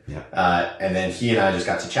broken. Yeah. And then he and I just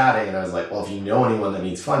got to chatting, and I was like, well, if you know anyone that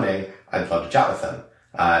needs funding, I'd love to chat with them.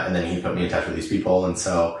 And then he put me in touch with these people, and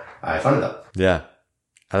so I funded them. Yeah.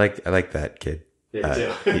 I like that kid.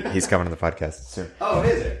 Yeah, too. He's coming on the podcast soon. Oh,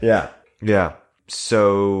 amazing. Yeah. Yeah.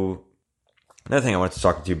 So another thing I wanted to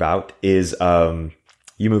talk to you about is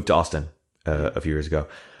you moved to Austin a few years ago.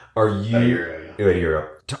 Are you a year ago? A year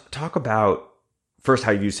ago. Talk about first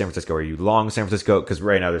how you view San Francisco. Are you long San Francisco? Because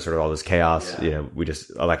right now there's sort of all this chaos. Yeah. You know, we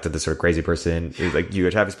just elected this sort of crazy person, like you,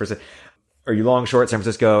 a Travis person. Are you long, short San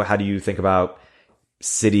Francisco? How do you think about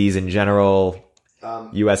cities in general?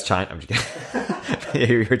 U.S., China. I'm just kidding.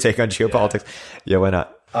 Your take on geopolitics? Yeah, why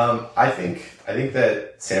not? I think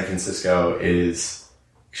that San Francisco is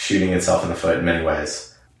shooting itself in the foot in many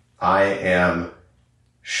ways. I am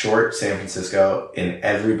short San Francisco in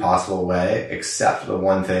every possible way, except the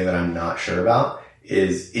one thing that I'm not sure about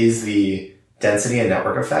is the density and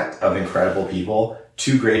network effect of incredible people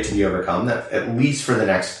too great to be overcome, that at least for the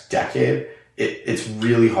next decade, it's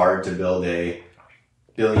really hard to build a $1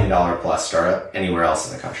 billion plus startup anywhere else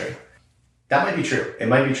in the country. That might be true. It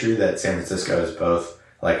might be true that San Francisco is both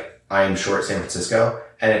like, I am short San Francisco,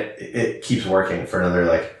 and it keeps working for another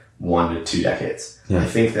like 1 to 2 decades. Yeah. I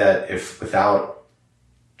think that if without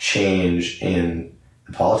change in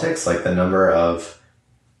the politics, like the number of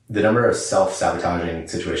self-sabotaging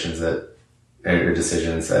situations that or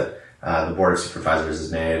decisions that the board of supervisors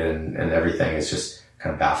has made and everything is just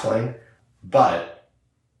kind of baffling. But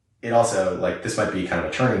it also, like, this might be kind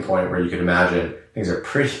of a turning point where you could imagine things are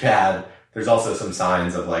pretty bad. There's also some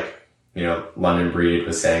signs of, like, you know, London Breed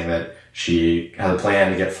was saying that she had a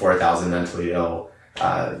plan to get 4,000 mentally ill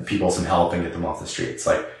people some help and get them off the streets.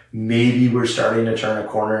 Like, maybe we're starting to turn a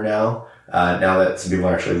corner now that some people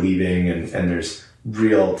are actually leaving and there's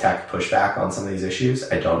real tech pushback on some of these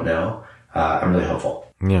issues. I don't know. I'm really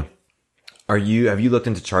hopeful. Yeah. Have you looked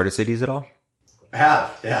into charter cities at all? I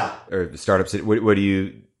have, yeah. Or startup city. What do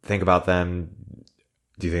you think about them?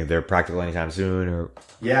 Do you think they're practical anytime soon? Or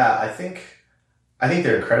yeah, I think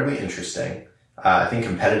they're incredibly interesting. I think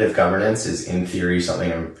competitive governance is, in theory,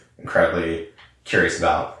 something I'm incredibly curious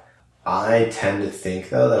about. I tend to think,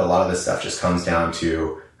 though, that a lot of this stuff just comes down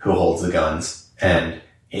to who holds the guns. And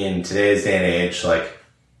in today's day and age, like,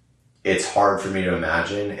 it's hard for me to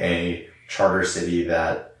imagine a charter city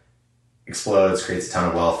that explodes, creates a ton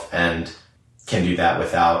of wealth, and can do that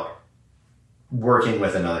without working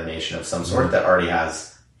with another nation of some sort that already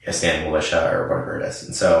has a standing militia or whatever it is.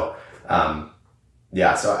 And so,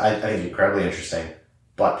 so I think incredibly interesting,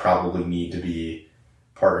 but probably need to be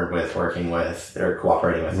partnered with, working with, or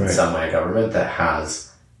cooperating with in some way a government that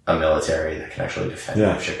has a military that can actually defend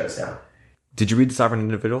if shit goes down. Did you read The Sovereign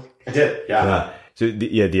Individual? I did, yeah. So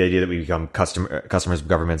the idea that we become customers of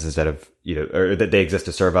governments instead of, or that they exist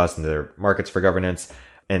to serve us and they're markets for governance,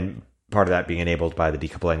 and part of that being enabled by the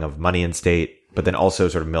decoupling of money and state, but then also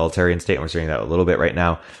sort of military and state. And we're seeing that a little bit right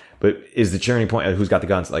now. But is the turning point, who's got the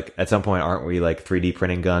guns? Like, at some point, aren't we like 3D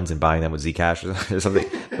printing guns and buying them with Zcash or something?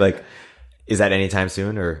 Like, is that anytime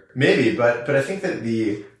soon or? Maybe, but I think that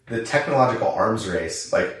the technological arms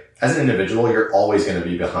race, like, as an individual, you're always going to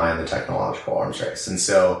be behind the technological arms race. And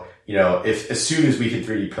so, if as soon as we could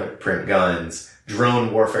 3D print guns,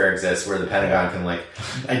 drone warfare exists where the Pentagon can, like,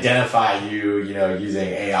 identify you, using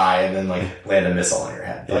AI and then, like, land a missile on your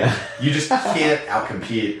head. Like, you just can't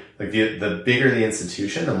outcompete. Like, the bigger the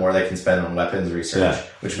institution, the more they can spend on weapons research,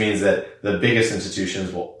 which means that the biggest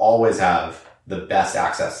institutions will always have the best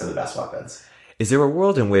access to the best weapons. Is there a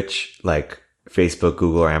world in which, like, Facebook,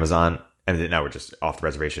 Google, or Amazon, and now we're just off the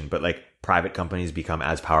reservation, but, like, private companies become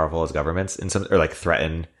as powerful as governments in some, or, like,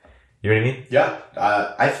 threaten? You know what I mean? Yeah.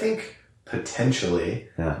 I think potentially,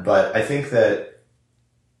 but I think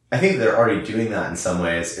they're already doing that in some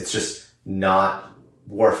ways. It's just not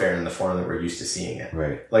warfare in the form that we're used to seeing it.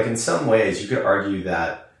 Right. Like, in some ways, you could argue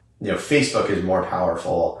that, Facebook is more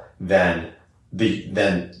powerful than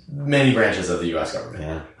many branches of the U.S.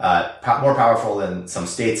 government. Yeah. More powerful than some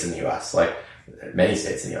states in the U.S., like many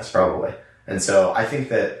states in the U.S. probably. And so I think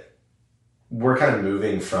that we're kind of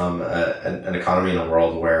moving from an economy in a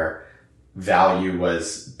world where value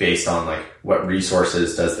was based on, like, what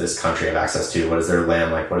resources does this country have access to? What is their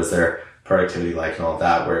land like? What is their productivity like and all of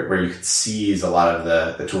that, where you could seize a lot of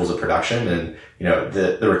the tools of production, and,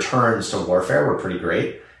 the returns to warfare were pretty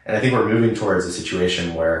great. And I think we're moving towards a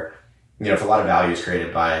situation where, if a lot of value is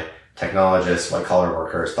created by technologists, white collar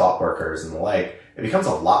workers, thought workers, and the like, it becomes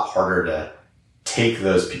a lot harder to take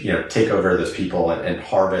over those people and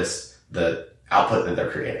harvest the output that they're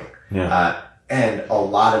creating. Yeah. And a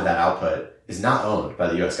lot of that output is not owned by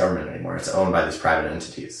the US government anymore. It's owned by these private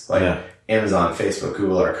entities. Amazon, Facebook,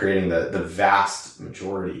 Google are creating the vast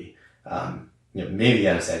majority, maybe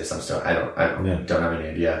NSA to some extent. I don't have any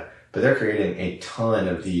idea, but they're creating a ton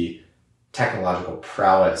of the technological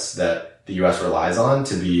prowess that the US relies on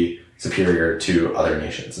to be superior to other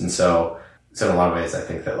nations. And so in a lot of ways, I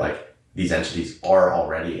think that these entities are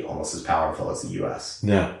already almost as powerful as the US.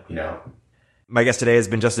 Yeah. My guest today has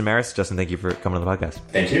been Justin Maris. Justin, thank you for coming on the podcast.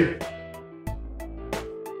 Thank you.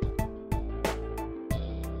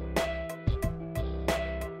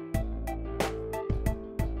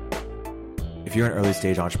 If you're an early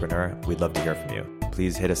stage entrepreneur, we'd love to hear from you.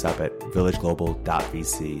 Please hit us up at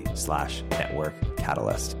villageglobal.vc/network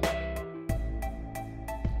catalyst.